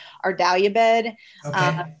to our dahlia bed.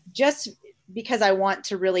 Okay. Just because I want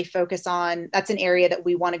to really focus on, that's an area that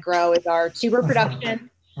we want to grow, is our tuber production.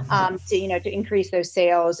 To increase those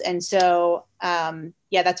sales. And so,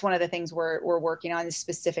 that's one of the things we're working on is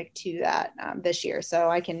specific to that this year. So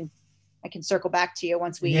I can circle back to you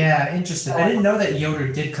once we. Yeah, interesting. I didn't know that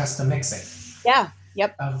Yoder did custom mixing. Yeah.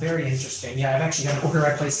 Yep. Very interesting. Yeah, I've actually got an order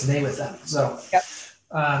I placed today with them. So. Yep.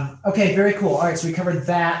 Okay, very cool. All right, so we covered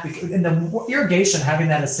that. And the irrigation, having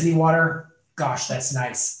that as city water, gosh, that's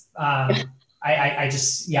nice. I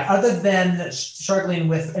just, other than struggling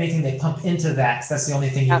with anything they pump into that, that's the only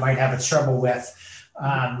thing you might have a trouble with.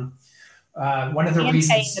 One of the reasons.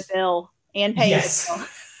 Paying the bill.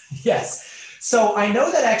 Yes. So I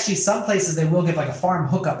know that actually some places they will give like a farm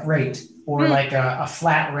hookup rate or like a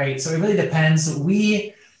flat rate. So it really depends. If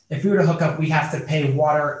we were to hook up, we have to pay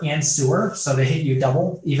water and sewer. So they hit you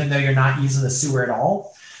double, even though you're not using the sewer at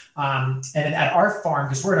all. And at our farm,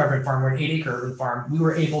 because we're an urban farm, we're an 8-acre urban farm, we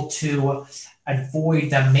were able to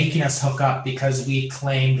avoid them making us hook up because we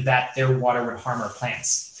claimed that their water would harm our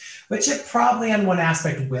plants, which it probably on one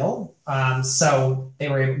aspect will. So they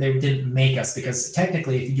didn't make us, because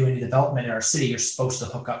technically if you do any development in our city, you're supposed to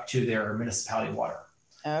hook up to their municipality water.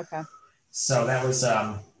 Okay. So that was,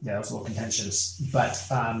 that was a little contentious, but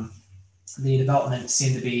the development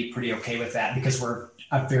seemed to be pretty okay with that because we're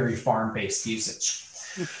a very farm-based usage.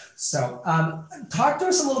 So talk to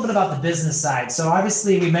us a little bit about the business side. So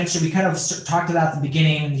obviously we kind of talked about at the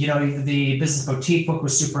beginning, the business boutique book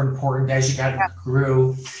was super important as you kind of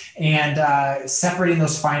grew, and separating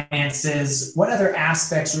those finances. What other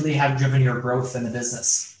aspects really have driven your growth in the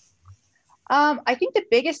business? I think the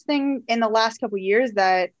biggest thing in the last couple of years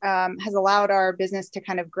that has allowed our business to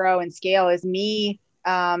kind of grow and scale is me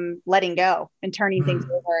letting go and turning things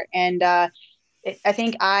over. And I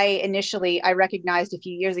think I recognized a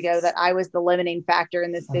few years ago that I was the limiting factor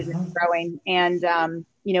in this business growing. And,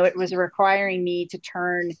 it was requiring me to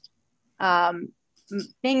turn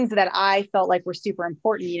things that I felt like were super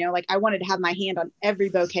important, like I wanted to have my hand on every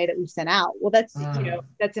bouquet that we sent out. Well, that's,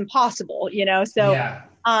 that's impossible, so, Yeah.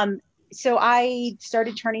 So I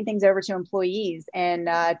started turning things over to employees and,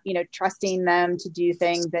 trusting them to do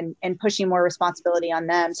things and pushing more responsibility on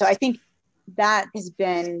them. So I think that has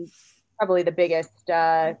been probably the biggest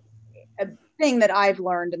thing that I've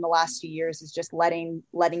learned in the last few years is just letting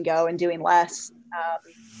go and doing less.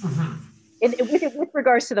 With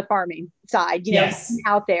regards to the farming side, yes.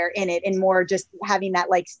 Out there in it and more just having that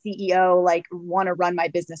like CEO, like want to run my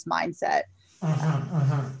business mindset.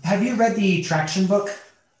 Have you read the Traction book?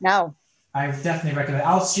 No. I definitely recommend it.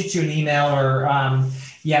 I'll shoot you an email or,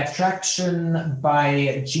 Traction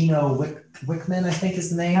by Gino Wickman, I think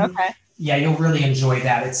is the name. Okay. Yeah, you'll really enjoy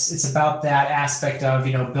that. It's about that aspect of,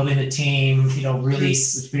 building a team, really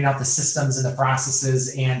figuring out the systems and the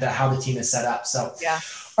processes and how the team is set up. So, yeah.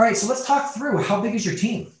 All right. So let's talk through how big is your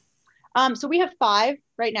team? So we have 5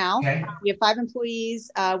 right now. Okay. We have 5 employees.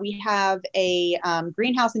 We have a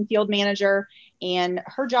greenhouse and field manager, and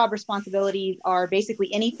her job responsibilities are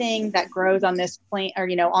basically anything that grows on this plant or,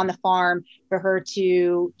 on the farm for her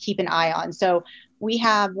to keep an eye on. So we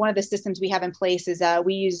have one of the systems we have in place is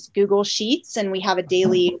we use Google Sheets, and we have a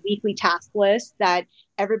daily, weekly task list that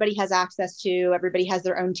everybody has access to. Everybody has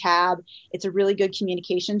their own tab. It's a really good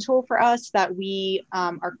communication tool for us that we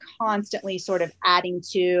are constantly sort of adding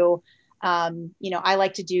to. I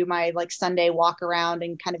like to do my like Sunday walk around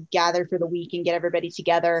and kind of gather for the week and get everybody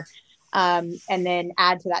together, and then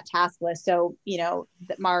add to that task list. So,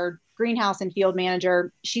 our greenhouse and field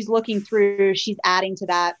manager, she's looking through, she's adding to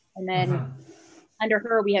that. And then under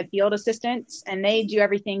her, we have field assistants, and they do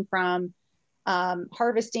everything from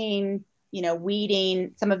harvesting,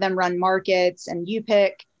 weeding. Some of them run markets and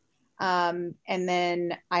U-Pick. And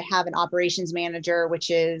then I have an operations manager,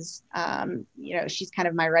 which is, she's kind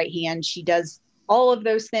of my right hand. She does all of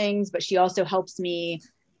those things, but she also helps me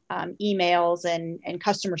emails and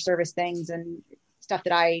customer service things and stuff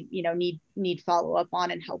that I, need follow up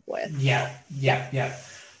on and help with. Yeah.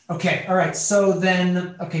 Okay. All right. So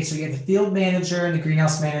then, so you have the field manager and the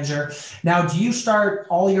greenhouse manager. Now, do you start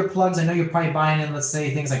all your plugs? I know you're probably buying in, let's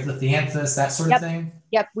say, things like Lithianthus, that sort of thing.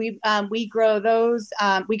 Yep. We grow those.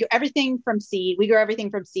 We grow everything from seed.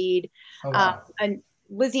 Oh, wow. And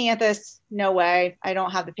Lithianthus, no way. I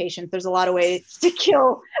don't have the patience. There's a lot of ways to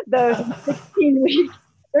kill those 16 weeks.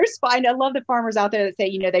 There's fine. I love the farmers out there that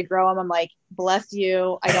say, they grow them. I'm like, bless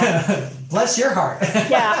you. I don't. Bless your heart.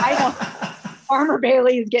 Yeah, I know. Farmer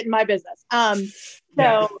Bailey is getting my business.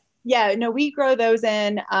 We grow those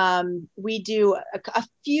in. We do a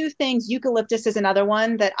few things. Eucalyptus is another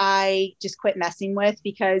one that I just quit messing with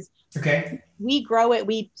because we grow it.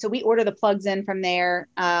 We order the plugs in from there.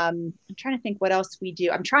 I'm trying to think what else we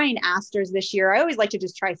do. I'm trying asters this year. I always like to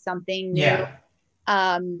just try something new. Yeah.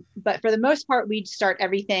 But for the most part, we start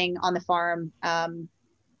everything on the farm, down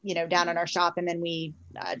in our shop, and then we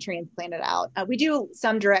transplant it out. We do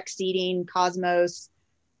some direct seeding, cosmos,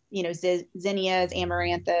 zinnias,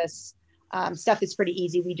 amaranthus, stuff that's pretty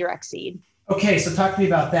easy. We direct seed. Okay. So talk to me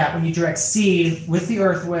about that. When you direct seed with the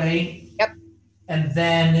Earthway. Yep. And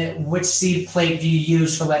then which seed plate do you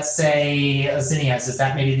use for, let's say, zinnias? Is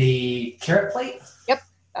that maybe the carrot plate? Yep.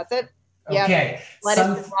 That's it. Okay. Yep.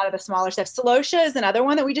 Lettuce is a lot of the smaller stuff. Celosia is another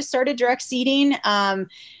one that we just started direct seeding.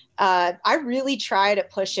 I really try to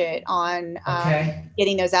push it on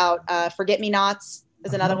getting those out. Forget-me-nots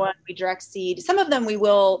is another one we direct seed. Some of them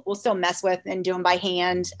we'll still mess with and do them by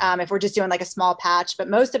hand if we're just doing like a small patch. But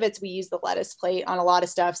most of it's we use the lettuce plate on a lot of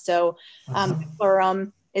stuff. So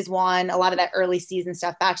Chlorum is one. A lot of that early season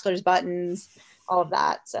stuff, bachelor's buttons, all of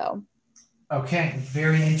that. So okay,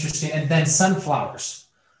 very interesting. And then sunflowers.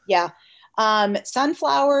 Yeah.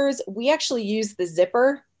 Sunflowers, we actually use the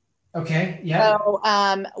zipper. Okay. Yeah. So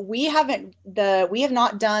we have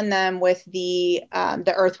not done them with the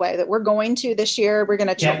Earthway that we're going to this year. We're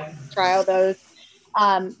going to trial those.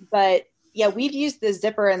 But yeah, we've used the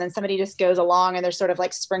zipper, and then somebody just goes along and they're sort of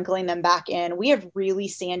like sprinkling them back in. We have really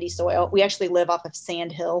sandy soil. We actually live off of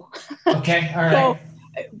Sand Hill. Okay. All right. So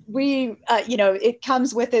we, it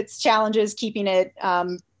comes with its challenges, keeping it,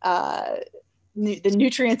 the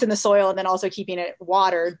nutrients in the soil and then also keeping it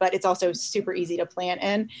watered, but it's also super easy to plant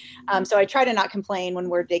in. So I try to not complain when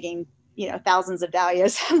we're digging, thousands of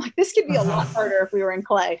dahlias. I'm like, this could be a lot harder if we were in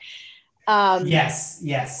clay. Yes.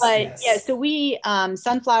 But yeah, so we,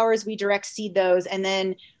 sunflowers, we direct seed those. And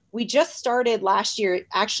then we just started last year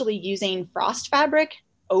actually using frost fabric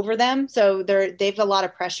over them. So they've a lot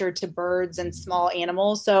of pressure to birds and small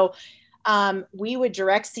animals. So we would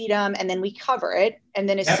direct seed them and then we cover it. And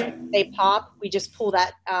then as soon as they pop, we just pull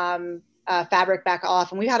that fabric back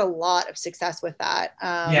off. And we've had a lot of success with that.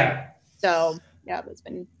 So yeah, it's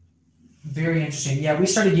been very interesting. Yeah, we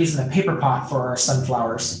started using the paper pot for our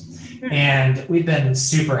sunflowers. And we've been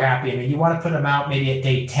super happy. I mean, you want to put them out maybe at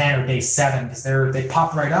day 10 or day 7 because they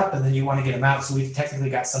pop right up and then you want to get them out. So we've technically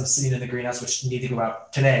got some sitting in the greenhouse, which need to go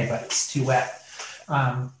out today, but it's too wet.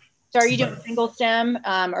 So are you doing single stem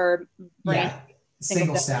or branch? Yeah,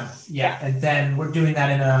 single stem. Yeah. And then we're doing that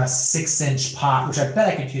in a 6-inch pot, which I bet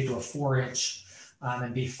I could get to a 4-inch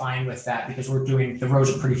and be fine with that because the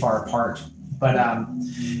rows are pretty far apart. But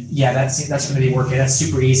yeah, that's going to be working. That's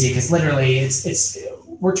super easy because literally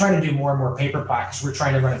we're trying to do more and more paper pot because we're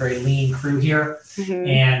trying to run a very lean crew here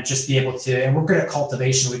and just be able to, and we're good at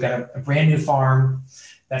cultivation. We've got a brand new farm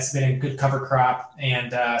that's been a good cover crop.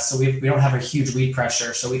 And so we don't have a huge weed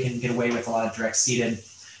pressure, so we can get away with a lot of direct seeded,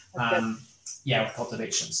 with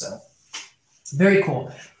cultivation. So very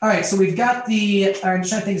cool. All right. So we've got I'm trying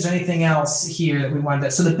to think, is there anything else here that we wanted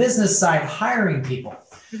to, so the business side, hiring people.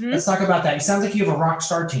 Let's talk about that. It sounds like you have a rock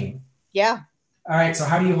star team. Yeah. All right. So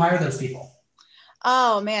how do you hire those people?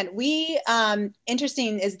 Oh man,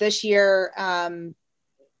 interesting is this year,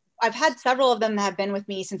 I've had several of them that have been with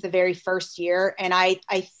me since the very first year. And I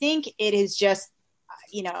think it is just,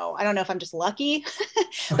 I don't know if I'm just lucky,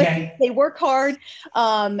 but they work hard.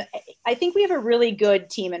 I think we have a really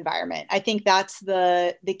good team environment. I think that's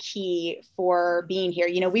the key for being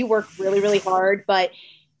here. We work really, really hard, but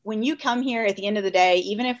when you come here at the end of the day,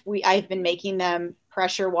 even if I've been making them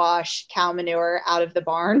pressure wash cow manure out of the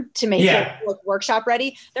barn to make it look workshop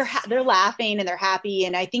ready, they're laughing and they're happy.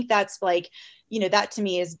 And I think that's like, that to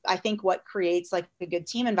me is, I think what creates like a good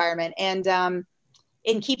team environment and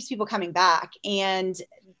keeps people coming back. And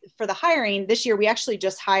for the hiring this year, we actually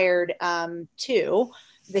just hired 2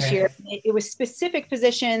 this year. It was specific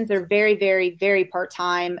positions. They're very, very, very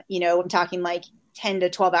part-time. I'm talking like 10 to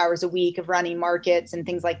 12 hours a week of running markets and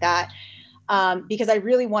things like that. Because I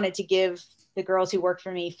really wanted to give the girls who work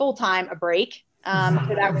for me full-time a break. So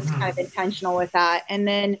that was kind of intentional with that. And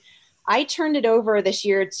then I turned it over this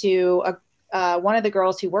year to one of the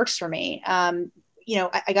girls who works for me.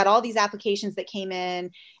 I got all these applications that came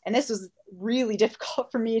in and this was really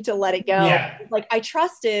difficult for me to let it go. Yeah. Like I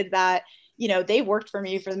trusted that, they worked for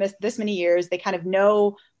me for this many years. They kind of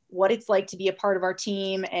know what it's like to be a part of our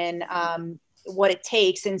team and what it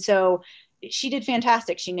takes. And so she did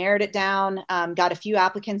fantastic. She narrowed it down, got a few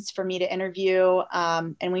applicants for me to interview,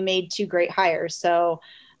 and we made 2 great hires. So,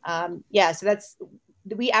 so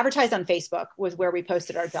we advertised on Facebook was where we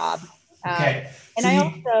posted our job. And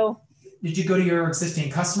so did you go to your existing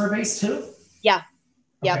customer base too? Yeah.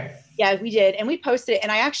 Yeah. Okay. Yeah, we did. And we posted it.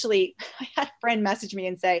 And I had a friend message me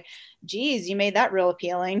and say, geez, you made that real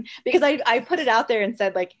appealing, because I put it out there and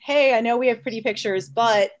said like, hey, I know we have pretty pictures,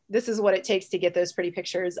 but this is what it takes to get those pretty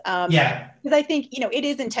pictures. Because I think, it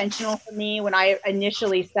is intentional for me when I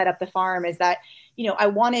initially set up the farm is that, I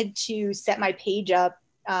wanted to set my page up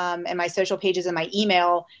and my social pages and my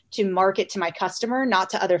email to market to my customer, not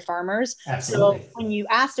to other farmers. Absolutely. So when you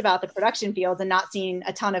asked about the production fields and not seeing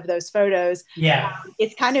a ton of those photos,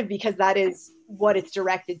 it's kind of because that is what it's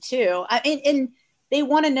directed to. And they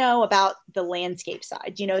want to know about the landscape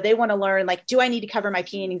side. They want to learn, like, do I need to cover my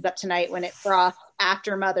peonies up tonight when it frosts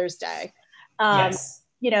after Mother's Day?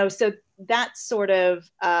 So that's sort of,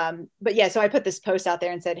 so I put this post out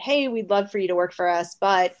there and said, hey, we'd love for you to work for us,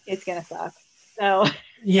 but it's going to suck. So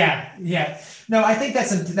Yeah. No, I think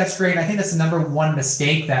that's great. I think that's the number one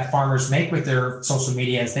mistake that farmers make with their social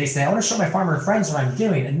media is they say, I want to show my farmer friends what I'm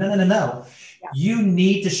doing. And no. Yeah. You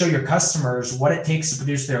need to show your customers what it takes to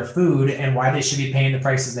produce their food and why they should be paying the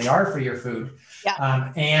prices they are for your food.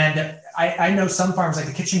 Yeah. And I know some farms like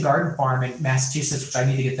the Kitchen Garden Farm in Massachusetts, which I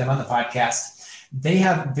need to get them on the podcast. They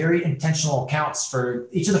have very intentional accounts for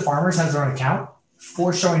each of the farmers has their own account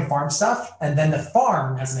for showing farm stuff. And then the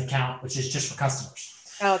farm has an account, which is just for customers.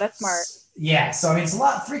 Oh, that's smart. Yeah. So, it's a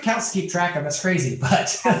lot, 3 accounts to keep track of. That's crazy,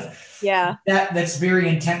 but that's very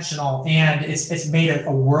intentional. And it's made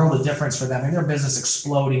a world of difference for them and their business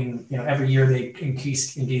exploding. Every year they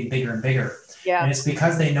increase and getting bigger and bigger. Yeah. And it's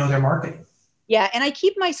because they know their marketing. Yeah. And I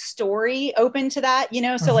keep my story open to that,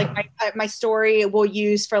 so like my story we'll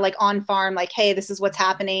use for like on farm, like, hey, this is what's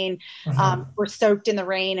happening. We're soaked in the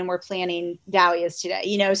rain and we're planting dahlias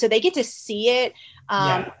today, so they get to see it.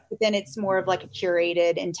 But then it's more of like a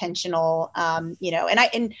curated, intentional, and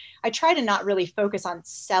I try to not really focus on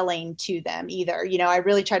selling to them either. I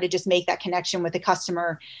really try to just make that connection with the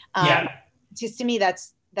customer. Just to me,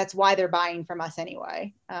 that's that's why they're buying from us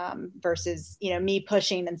anyway, versus, me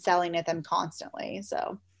pushing and selling at them constantly.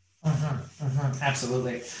 So.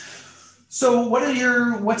 Absolutely. So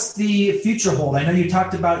what's the future hold? I know you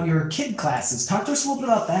talked about your kid classes. Talk to us a little bit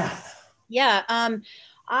about that. Yeah.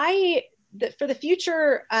 For the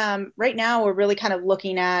future, right now we're really kind of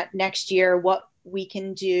looking at next year, what we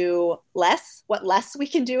can do what less we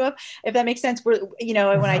can do, if that makes sense. When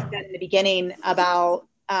I said in the beginning about,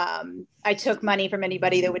 I took money from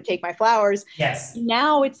anybody that would take my flowers. Yes.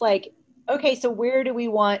 Now it's like, okay, so where do we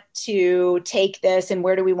want to take this and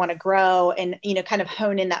where do we want to grow and, kind of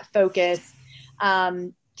hone in that focus.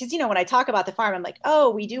 Because, when I talk about the farm, I'm like, oh,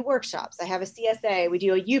 we do workshops. I have a CSA. We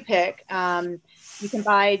do a U-Pick. You can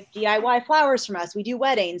buy DIY flowers from us. We do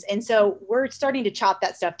weddings. And so we're starting to chop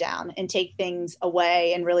that stuff down and take things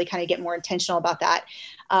away and really kind of get more intentional about that.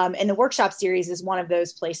 And the workshop series is one of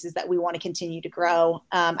those places that we want to continue to grow.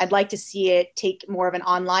 I'd like to see it take more of an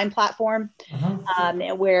online platform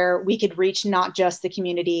where we could reach not just the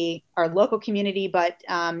community, our local community, but,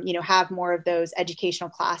 have more of those educational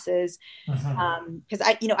classes. Because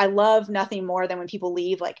I love nothing more than when people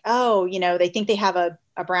leave like, oh, they think they have a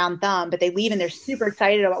brown thumb, but they leave and they're super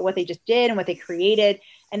excited about what they just did and what they created.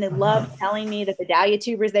 And they love telling me that the dahlia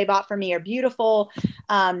tubers they bought from me are beautiful.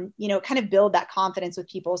 Kind of build that confidence with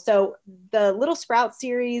people. So the Little Sprout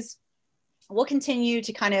series, we'll continue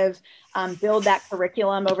to kind of build that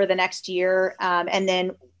curriculum over the next year. And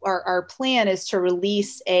then our plan is to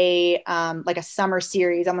release a summer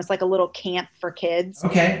series, almost like a little camp for kids.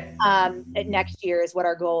 Okay. Next year is what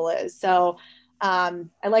our goal is. So I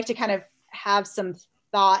like to kind of have some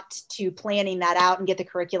thought to planning that out and get the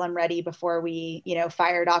curriculum ready before we,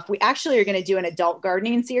 fire it off. We actually are going to do an adult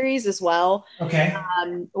gardening series as well. Okay.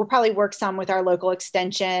 We'll probably work some with our local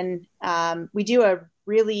extension. We do a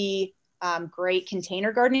really great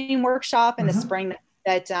container gardening workshop in the spring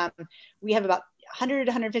that we have about 100 to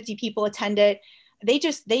 150 people attend it. They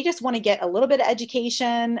just want to get a little bit of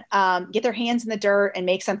education, get their hands in the dirt and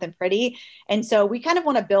make something pretty. And so we kind of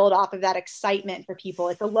want to build off of that excitement for people.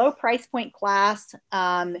 It's a low price point class.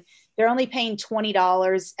 They're only paying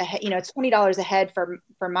 $20 a head, it's $20 a head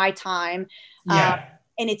for my time. Yeah.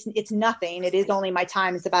 And it's nothing. It is only my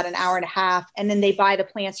time. It's about an hour and a half. And then they buy the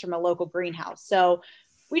plants from a local greenhouse. So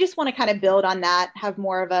we just want to kind of build on that, have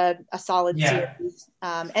more of a solid series.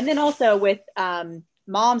 And then also with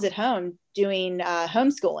moms at home doing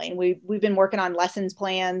homeschooling, we've been working on lessons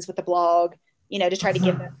plans with the blog, to try to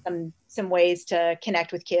give them some ways to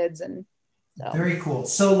connect with kids. And so. Very cool.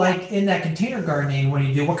 So like in that container gardening,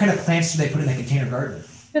 what kind of plants do they put in that container garden?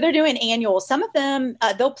 So they're doing annual. Some of them,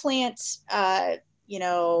 they'll plant,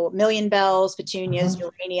 million bells, petunias,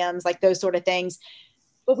 geraniums, like those sort of things.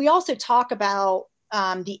 But we also talk about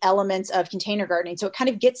the elements of container gardening. So it kind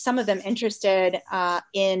of gets some of them interested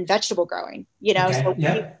in vegetable growing, Okay. So we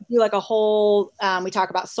do like a whole, we talk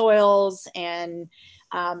about soils and,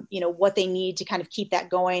 what they need to kind of keep that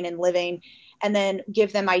going and living, and then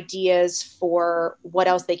give them ideas for what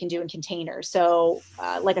else they can do in containers. So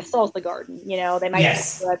like a salsa garden, they might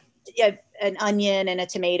do an onion and a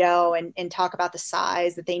tomato and talk about the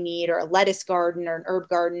size that they need, or a lettuce garden or an herb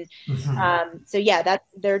garden.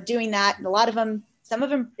 They're doing that. And a lot of them, some of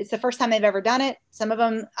them, it's the first time they've ever done it. Some of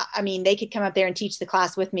them, they could come up there and teach the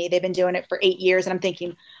class with me. They've been doing it for 8 years. And I'm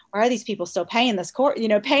thinking, why are these people still paying this course?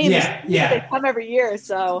 They come every year.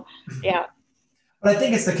 So, yeah. But I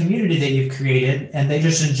think it's the community that you've created, and they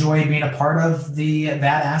just enjoy being a part of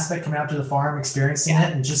that aspect, coming out to the farm, experiencing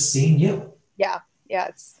it, and just seeing you. Yeah.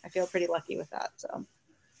 I feel pretty lucky with that. So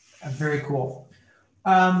very cool.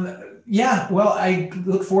 Well, I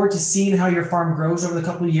look forward to seeing how your farm grows over the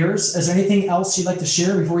couple of years. Is there anything else you'd like to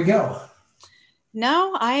share before we go?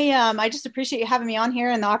 No, I just appreciate you having me on here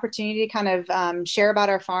and the opportunity to kind of share about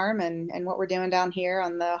our farm and what we're doing down here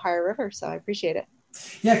on the Ohio River. So I appreciate it.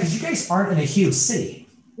 Yeah, because you guys aren't in a huge city.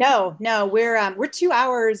 No, we're 2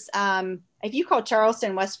 hours. If you call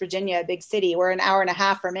Charleston, West Virginia, a big city, we're an hour and a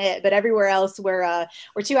half from it. But everywhere else, we're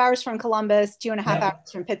 2 hours from Columbus, 2.5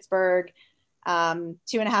 hours from Pittsburgh,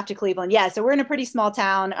 2.5 to Cleveland. Yeah, so we're in a pretty small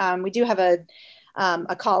town. We do have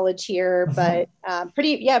a college here, but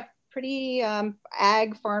pretty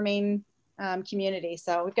ag farming community.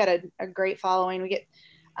 So we've got a great following. We get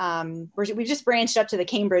we've just branched up to the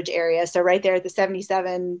Cambridge area, so right there at the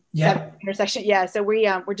 77 intersection. Yeah, so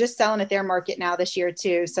we're just selling at their market now this year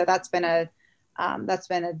too. So that's been a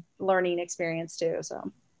learning experience too.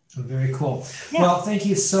 So very cool. Yeah. Well, thank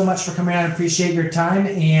you so much for coming out. I appreciate your time,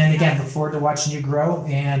 and again, look forward to watching you grow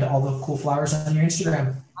and all the cool flowers on your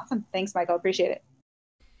Instagram. Awesome. Thanks, Michael. Appreciate it.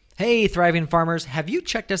 Hey, Thriving Farmers, have you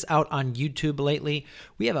checked us out on YouTube lately?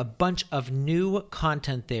 We have a bunch of new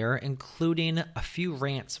content there, including a few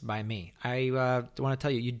rants by me. I want to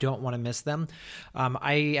tell you, you don't want to miss them.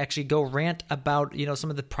 I actually go rant about,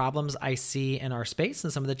 some of the problems I see in our space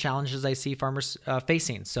and some of the challenges I see farmers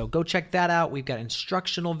facing. So go check that out. We've got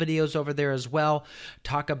instructional videos over there as well.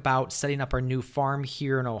 Talk about setting up our new farm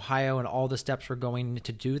here in Ohio and all the steps we're going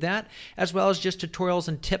to do that, as well as just tutorials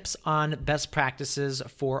and tips on best practices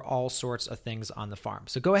for all sorts of things on the farm.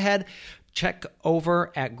 So go ahead, check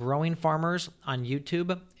over at Growing Farmers on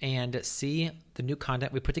YouTube and see the new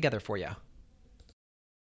content we put together for you.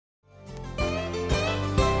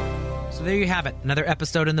 So there you have it, another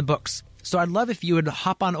episode in the books. So I'd love if you would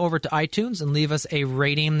hop on over to iTunes and leave us a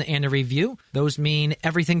rating and a review. Those mean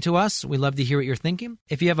everything to us. We love to hear what you're thinking.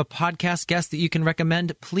 If you have a podcast guest that you can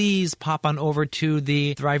recommend, please pop on over to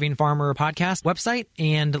the Thriving Farmer Podcast website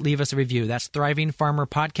and leave us a review. That's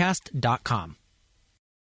thrivingfarmerpodcast.com.